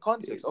add some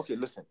context. Okay,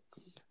 listen.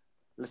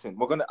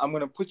 I'm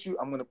gonna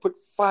put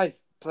 5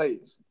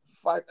 players,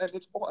 and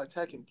it's all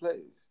attacking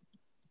players.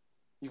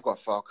 You've got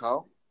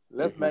Falcao,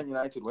 left Man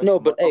United. Went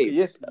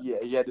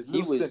he had his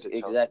little stint at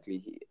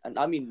exactly. And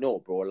I mean, no,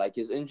 bro. Like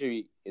his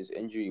injury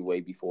way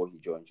before he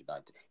joined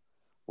United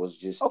was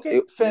just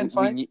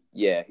fine.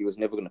 He was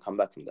never gonna come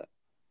back from that.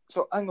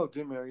 So Angel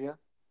Di Maria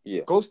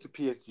goes to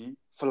PSG,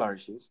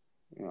 flourishes.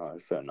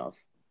 Fair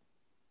enough.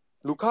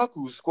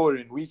 Lukaku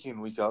scoring week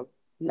in, week out.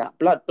 Nah,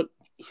 blood, but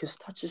his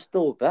touch is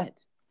still bad.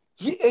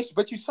 Yes,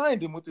 but you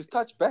signed him with his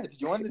touch bad.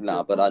 You wanted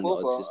to but I know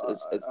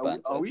it's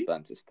banter. It's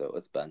banter still.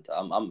 It's banter.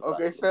 I'm a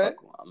fan of fair.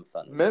 Lukaku. I'm a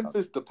fan of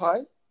Memphis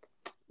Depay.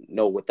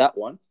 No, with that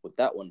one,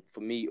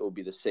 for me, it will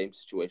be the same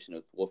situation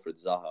with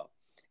Wilfried Zaha,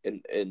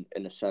 in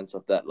a sense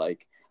of that,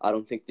 like, I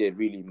don't think they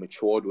really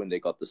matured when they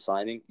got the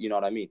signing. You know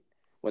what I mean?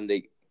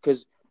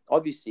 Because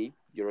obviously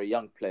you're a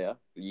young player,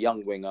 a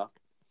young winger.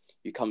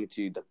 You come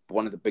into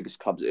one of the biggest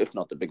clubs, if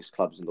not the biggest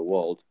clubs in the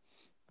world,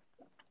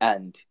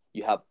 and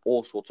you have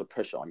all sorts of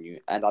pressure on you.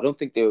 And I don't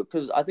think they were,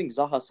 because I think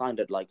Zaha signed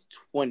at like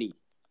 20,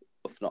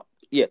 if not,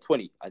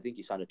 20. I think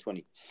he signed at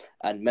 20,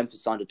 and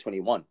Memphis signed at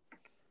 21.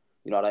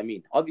 You know what I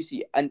mean?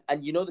 Obviously, and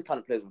you know the kind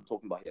of players I'm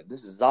talking about here.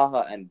 This is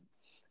Zaha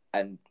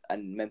and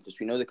Memphis.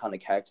 We know the kind of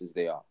characters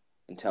they are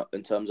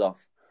in terms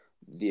of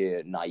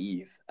they're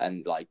naive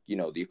and, like,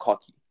 they're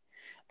cocky.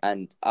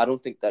 And I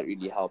don't think that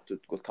really helped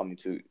with coming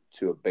to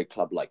a big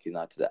club like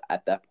United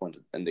at that point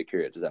in their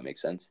career. Does that make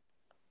sense?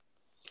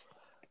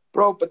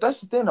 Bro, but that's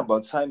the thing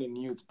about signing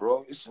youth,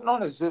 bro. It's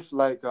not as if,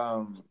 like,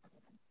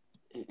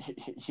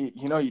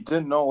 you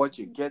didn't know what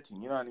you're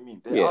getting. You know what I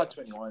mean? They are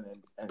 21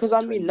 and because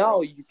I mean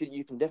now you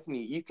can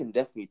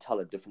definitely tell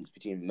a difference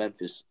between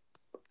Memphis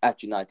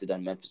at United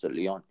and Memphis at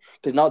Lyon,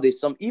 because now there's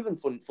some, even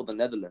for the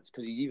Netherlands,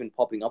 because he's even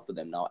popping up for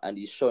them now and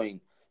he's showing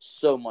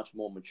so much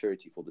more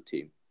maturity for the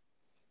team.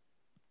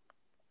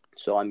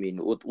 So I mean,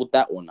 with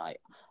that one,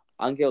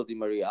 Angel Di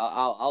Maria,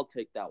 I'll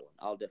take that one.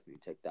 I'll definitely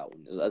take that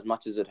one. As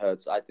much as it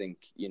hurts, I think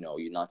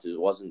United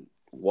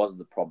was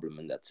the problem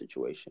in that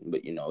situation.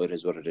 But it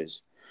is what it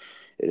is.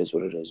 It is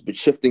what it is. But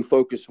shifting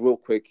focus real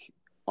quick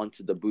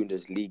onto the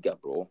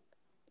Bundesliga, bro.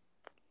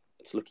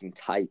 It's looking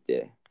tight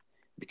there,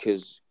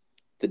 because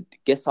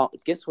guess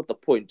what the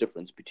point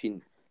difference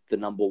between the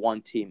number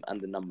 1 team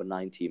and the number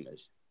 9 team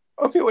is.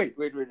 Okay, wait.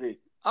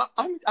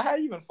 I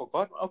even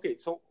forgot. Okay,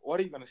 so what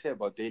are you gonna say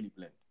about Daily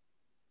Blind?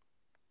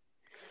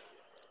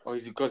 Or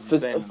is it because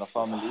he's playing in the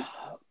family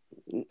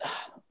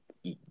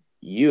league?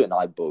 You and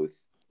I both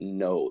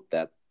know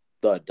that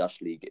the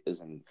Dutch league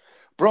isn't.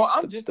 Bro,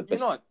 I'm just the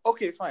best.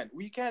 Okay, fine.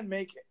 We can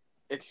make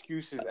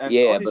excuses.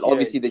 And but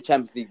obviously the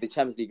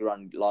Champions League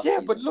run last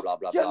season. But look, blah,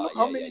 blah, blah. Look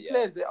how many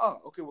players there are.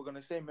 Okay, we're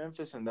gonna say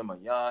Memphis and them are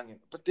young,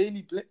 but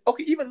Daily Blind.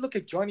 Okay, even look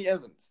at Johnny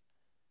Evans.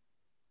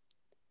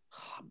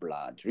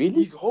 Blood,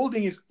 really? He's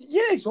holding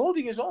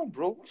his own,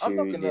 bro. I'm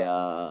not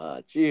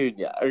gonna.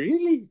 Junior,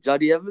 really?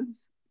 Johnny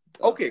Evans?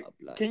 Okay,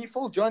 can you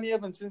fault Johnny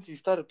Evans since he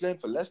started playing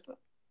for Leicester?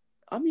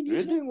 I mean,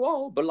 he's doing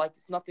well, but like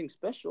it's nothing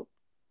special.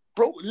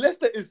 Bro,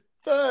 Leicester is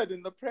third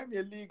in the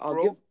Premier League,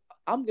 bro.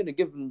 I'm gonna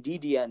give him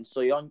Didi and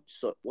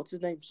what's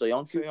his name?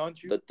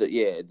 Soyuncu?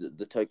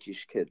 The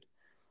Turkish kid.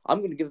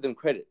 I'm gonna give them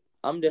credit.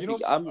 There's no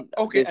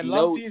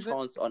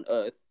chance on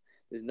earth.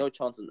 There's no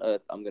chance on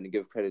earth I'm gonna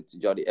give credit to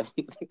Johnny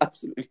Evans.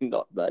 Absolutely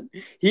not, man.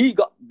 He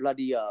got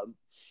bloody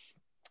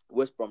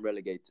West Brom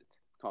relegated.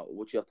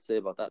 What you have to say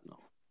about that now?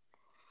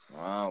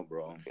 Wow,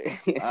 bro.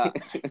 Yeah,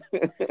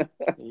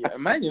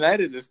 Man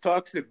United is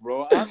toxic,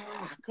 bro. I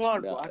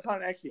can't, bro. I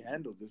can't actually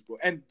handle this, bro.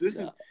 And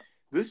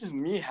this is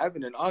me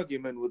having an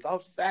argument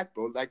without fact,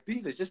 bro. Like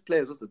these are just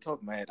players off the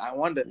top, man. I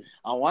wonder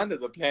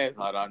the players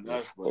are on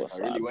us, bro. I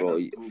really went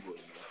on Google.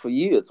 For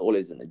you, it's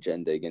always an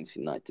agenda against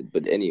United.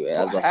 But anyway,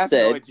 as I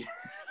said,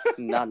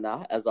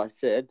 as I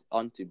said,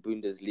 onto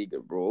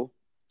Bundesliga, bro.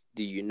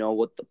 Do you know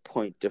what the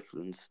point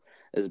difference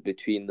is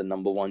between the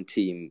number 1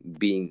 team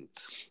being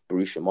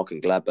Borussia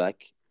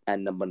Mönchengladbach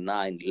and number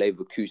 9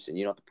 Leverkusen?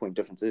 You know what the point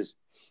difference is?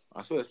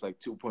 I saw it's like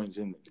 2 points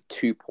in.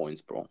 2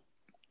 points, bro.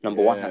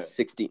 Number 1 has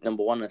 16.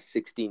 Number 1 has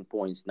 16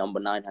 points.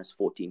 Number 9 has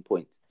 14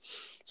 points.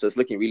 So it's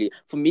looking really,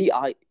 for me.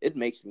 It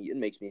makes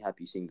me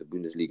happy seeing the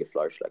Bundesliga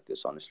flourish like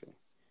this, honestly,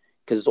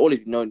 because it's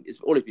always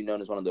been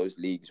known as one of those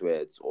leagues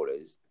where it's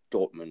always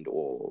Dortmund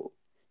or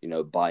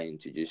Bayern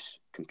to just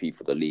compete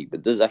for the league.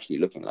 But this is actually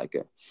looking like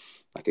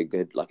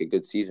a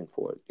good season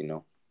for it,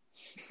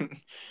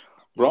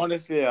 Bro,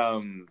 honestly,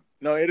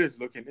 no, it is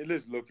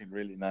looking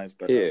really nice.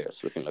 But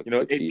it's looking like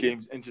 8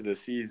 games into the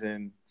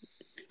season.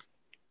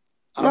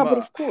 But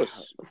of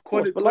course.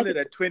 Call it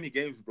at 20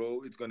 games,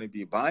 bro. It's gonna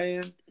be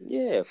Bayern.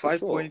 Yeah,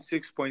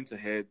 5.6 points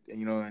ahead,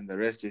 and the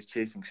rest just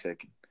chasing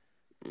second.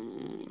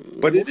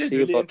 But it is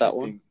really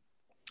interesting.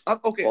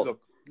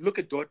 Look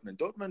at Dortmund.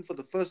 Dortmund for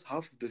the first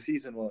half of the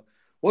season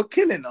were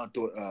killing out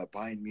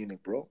Bayern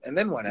Munich, bro. And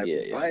then what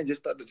happened? Yeah. Bayern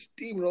just started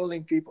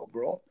steamrolling people,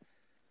 bro.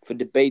 For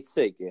debate's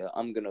sake,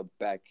 I'm gonna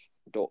back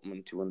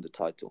Dortmund to win the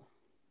title.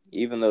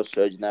 Even though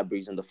Serge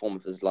Gnabry's in the form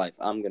of his life,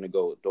 I'm gonna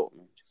go with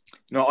Dortmund.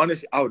 No,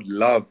 honestly, I would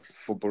love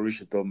for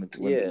Borussia Dortmund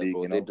to win the league.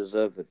 Bro, they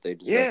deserve it.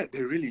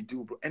 They really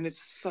do, bro. And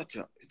it's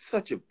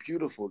such a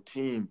beautiful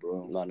team,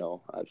 bro. I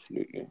know,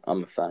 absolutely.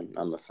 I'm a fan.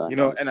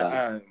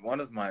 One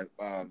of my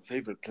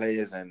favorite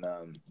players and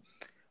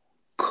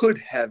could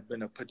have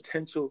been a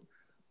potential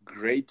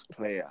great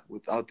player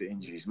without the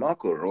injuries,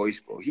 Marco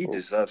Reus, bro. He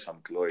deserves some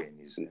glory in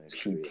his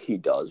career. He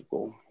does,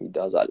 bro. He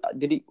does.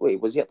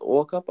 Was he at the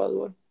World Cup, by the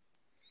way?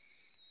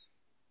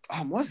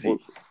 Was he?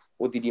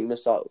 Or did he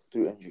miss out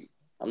through injury?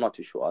 I'm not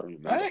too sure. I don't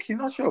remember. I'm actually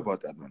not sure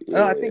about that, man.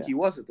 No, I think he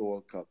was at the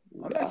World Cup.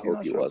 I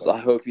hope he was. I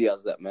hope he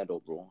has that medal,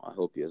 bro. I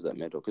hope he has that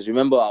medal. Because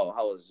remember how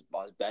I was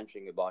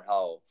bantering about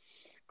how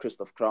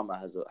Christoph Kramer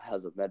has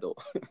a medal,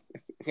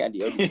 and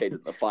he only played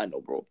in the final,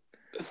 bro.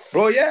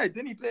 Bro, yeah,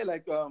 didn't he play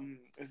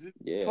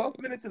 12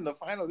 minutes in the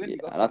final? Then he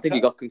got and I think he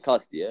got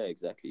concussed. Yeah,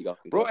 exactly. He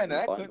got concussed. Bro, and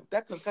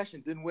that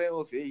concussion didn't wear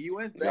off. He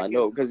went back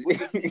into the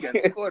Bundesliga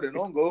and scored an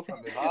own goal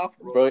from his half,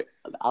 bro. Bro,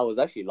 I was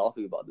actually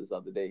laughing about this the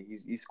other day.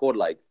 He scored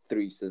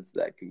 3 since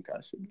that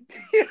concussion,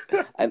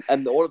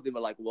 and all of them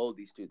are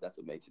worldies too. That's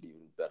what makes it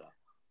even better.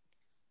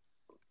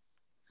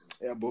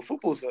 Yeah, but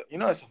football's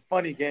it's a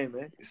funny game,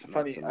 man. It's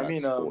funny.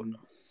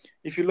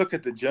 If you look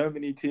at the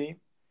Germany team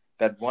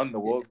that won the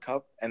World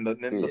Cup, and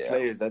then the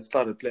players that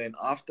started playing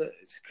after,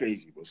 it's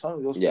crazy, bro. Some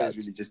of those players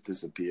really just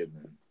disappeared,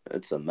 man.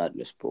 It's a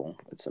madness, bro.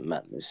 It's a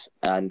madness.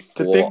 And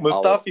to think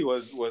Mustafi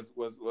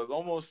was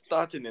almost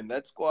starting in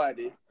that squad,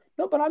 eh?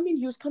 No, but I mean,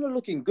 he was kind of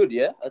looking good,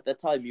 yeah? At that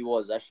time, he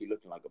was actually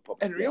looking like a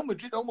proper And Real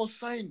Madrid almost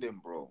signed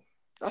him, bro.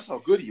 That's how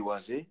good he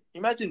was, eh?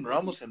 Imagine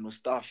Ramos and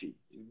Mustafi.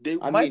 They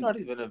might not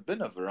even have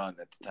been a Varane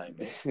at the time,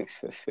 eh?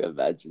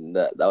 Imagine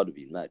that. That would have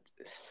been mad.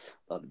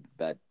 That would have been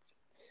bad.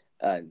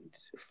 And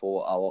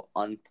for our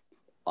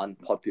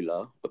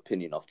unpopular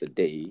opinion of the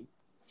day,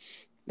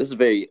 this is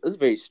a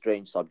very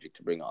strange subject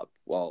to bring up.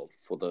 Well,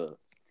 for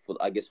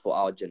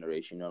our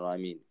generation, you know what I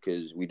mean?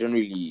 Because we don't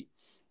really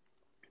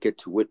get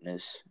to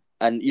witness,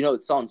 and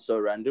it sounds so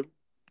random.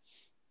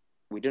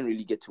 We didn't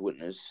really get to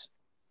witness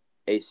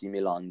AC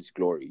Milan's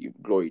glory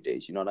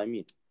days. You know what I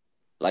mean?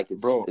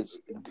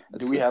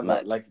 Do we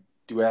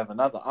have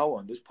another hour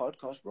on this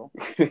podcast, bro?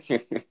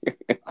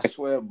 I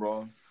swear,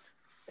 bro.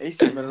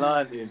 AC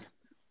Milan is,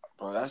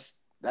 bro.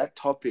 That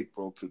topic,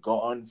 bro, could go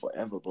on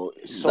forever, bro.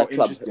 It's so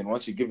interesting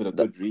once you give it a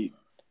good read.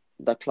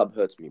 That club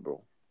hurts me,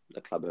 bro.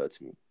 That club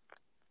hurts me.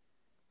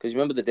 Because you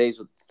remember the days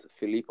with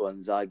Filippo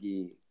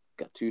Inzaghi,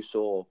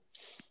 Gattuso,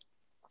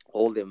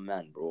 all them,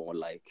 man, bro.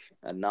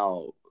 And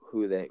now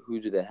who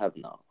do they have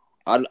now?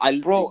 I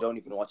literally don't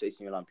even watch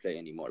AC Milan play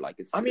anymore.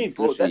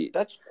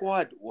 That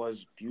squad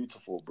was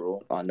beautiful,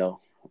 bro. I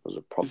know. It was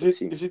a proper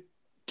team. Is it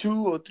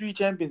 2 or 3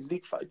 Champions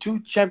League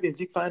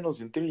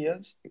finals in 3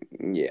 years?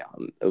 Yeah,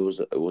 it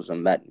was a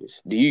madness.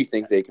 Do you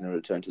think they can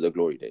return to the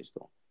glory days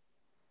though?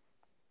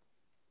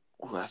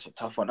 Oh, that's a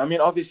tough one. I mean,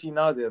 obviously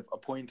now they've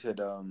appointed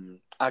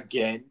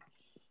again.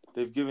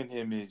 They've given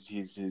him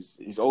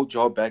his old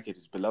job back at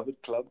his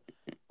beloved club.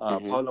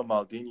 Paolo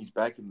Maldini's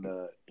back in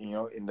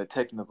the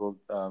technical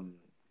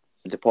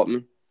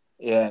department.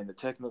 Yeah, in the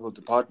technical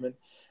department.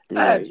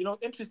 Right. And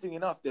interesting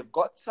enough, they've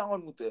got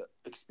someone with the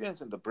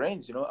experience and the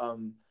brains.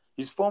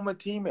 His former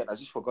teammate, I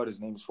just forgot his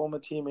name. His former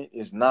teammate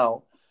is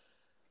now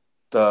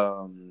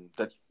the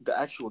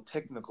actual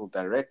technical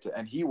director,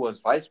 and he was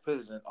vice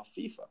president of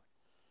FIFA.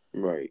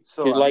 Right.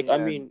 So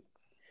Because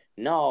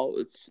now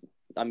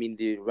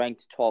they're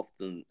ranked 12th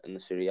in the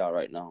Serie A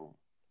right now,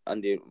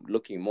 and they're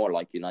looking more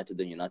like United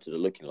than United are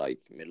looking like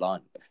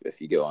Milan. If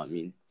you get what I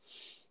mean.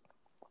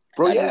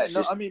 Bro, yeah,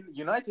 no, I mean,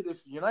 United, if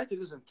United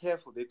isn't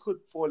careful, they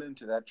could fall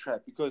into that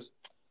trap because,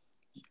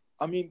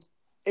 I mean,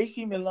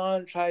 AC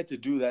Milan tried to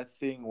do that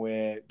thing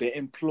where they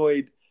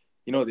employed,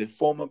 their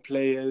former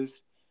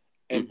players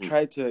and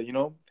tried to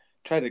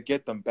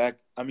get them back.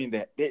 I mean,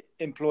 they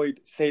employed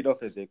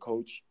Seedorf as their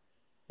coach.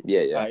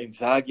 Yeah.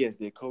 Inzaghi as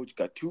their coach,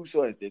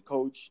 Gattuso as their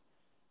coach,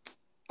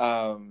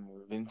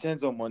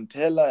 Vincenzo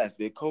Montella as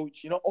their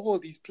coach, all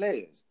these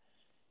players.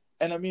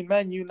 And, I mean,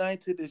 Man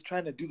United is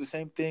trying to do the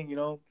same thing,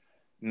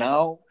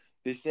 Now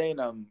they're saying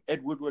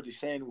Ed Woodward is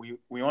saying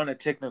we want a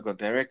technical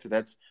director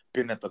that's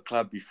been at the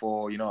club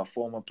before, a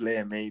former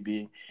player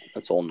maybe.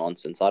 That's all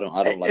nonsense. I don't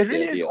like it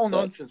really is all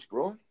nonsense,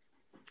 bro.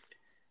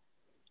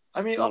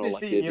 I mean,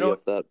 obviously,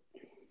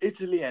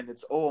 Italy and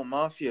it's all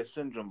mafia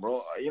syndrome,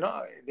 bro.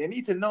 They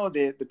need to know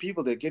the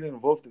people that get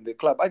involved in the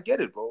club. I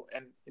get it, bro.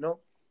 And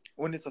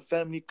when it's a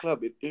family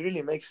club, it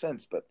really makes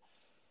sense. But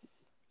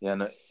yeah,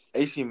 no,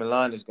 AC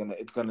Milan it's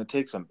gonna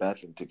take some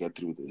battling to get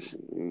through this.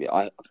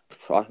 I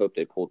hope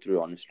they pull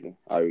through. Honestly,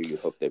 I really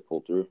hope they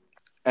pull through.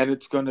 And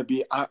it's gonna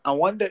be. I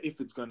wonder if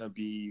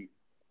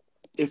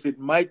it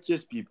might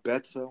just be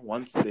better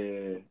once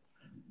the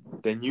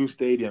new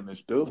stadium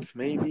is built.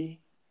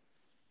 Maybe.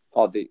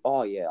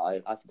 Yeah,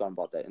 I forgot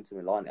about that. Inter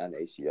Milan and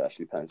AC are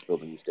actually planning to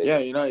build a new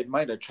stadium. Yeah, it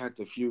might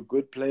attract a few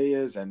good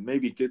players and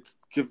maybe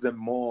give them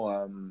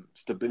more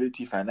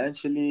stability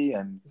financially,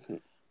 and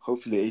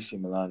hopefully AC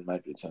Milan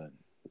might return.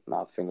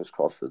 Nah, fingers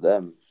crossed for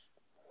them.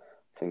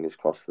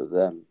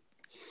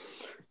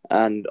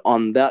 And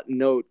on that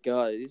note,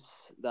 guys,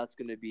 that's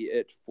going to be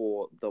it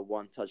for the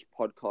One Touch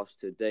podcast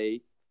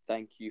today.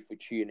 Thank you for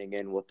tuning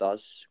in with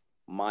us,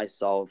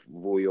 myself,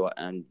 Vuyo,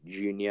 and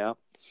Junior.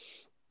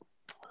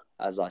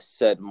 As I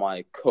said,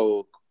 what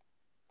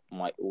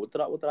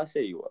did I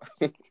say you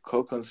were?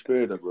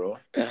 Co-conspirator, bro.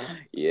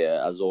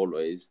 Yeah, as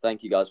always.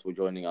 Thank you guys for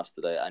joining us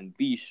today, and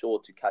be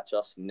sure to catch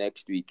us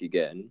next week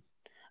again,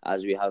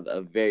 as we have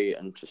a very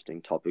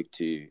interesting topic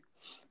to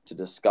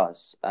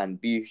discuss.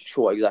 And be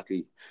sure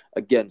to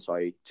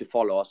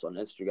follow us on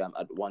Instagram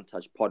at One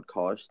Touch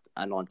Podcast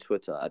and on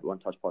Twitter at One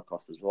Touch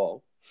Podcast as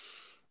well.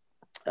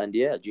 And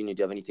yeah, Junior,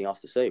 do you have anything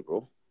else to say,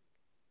 bro?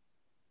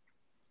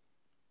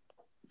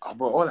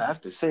 Bro, all I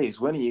have to say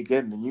is when are you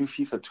getting the new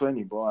FIFA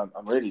 20, bro?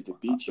 I'm ready to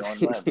beat you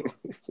online,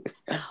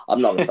 bro.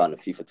 I'm not a fan of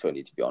FIFA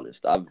 20, to be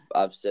honest.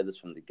 I've said this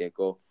from the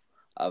get-go.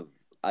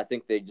 I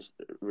think they just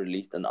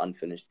released an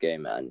unfinished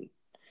game, and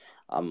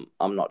I'm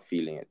not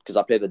feeling it because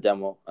I played the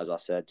demo, as I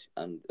said,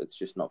 and it's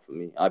just not for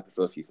me. I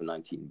prefer FIFA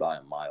 19 by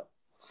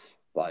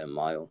a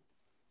mile.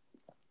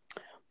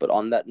 But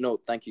on that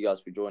note, thank you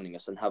guys for joining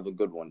us, and have a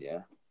good one,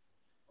 yeah?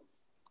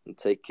 And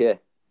take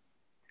care.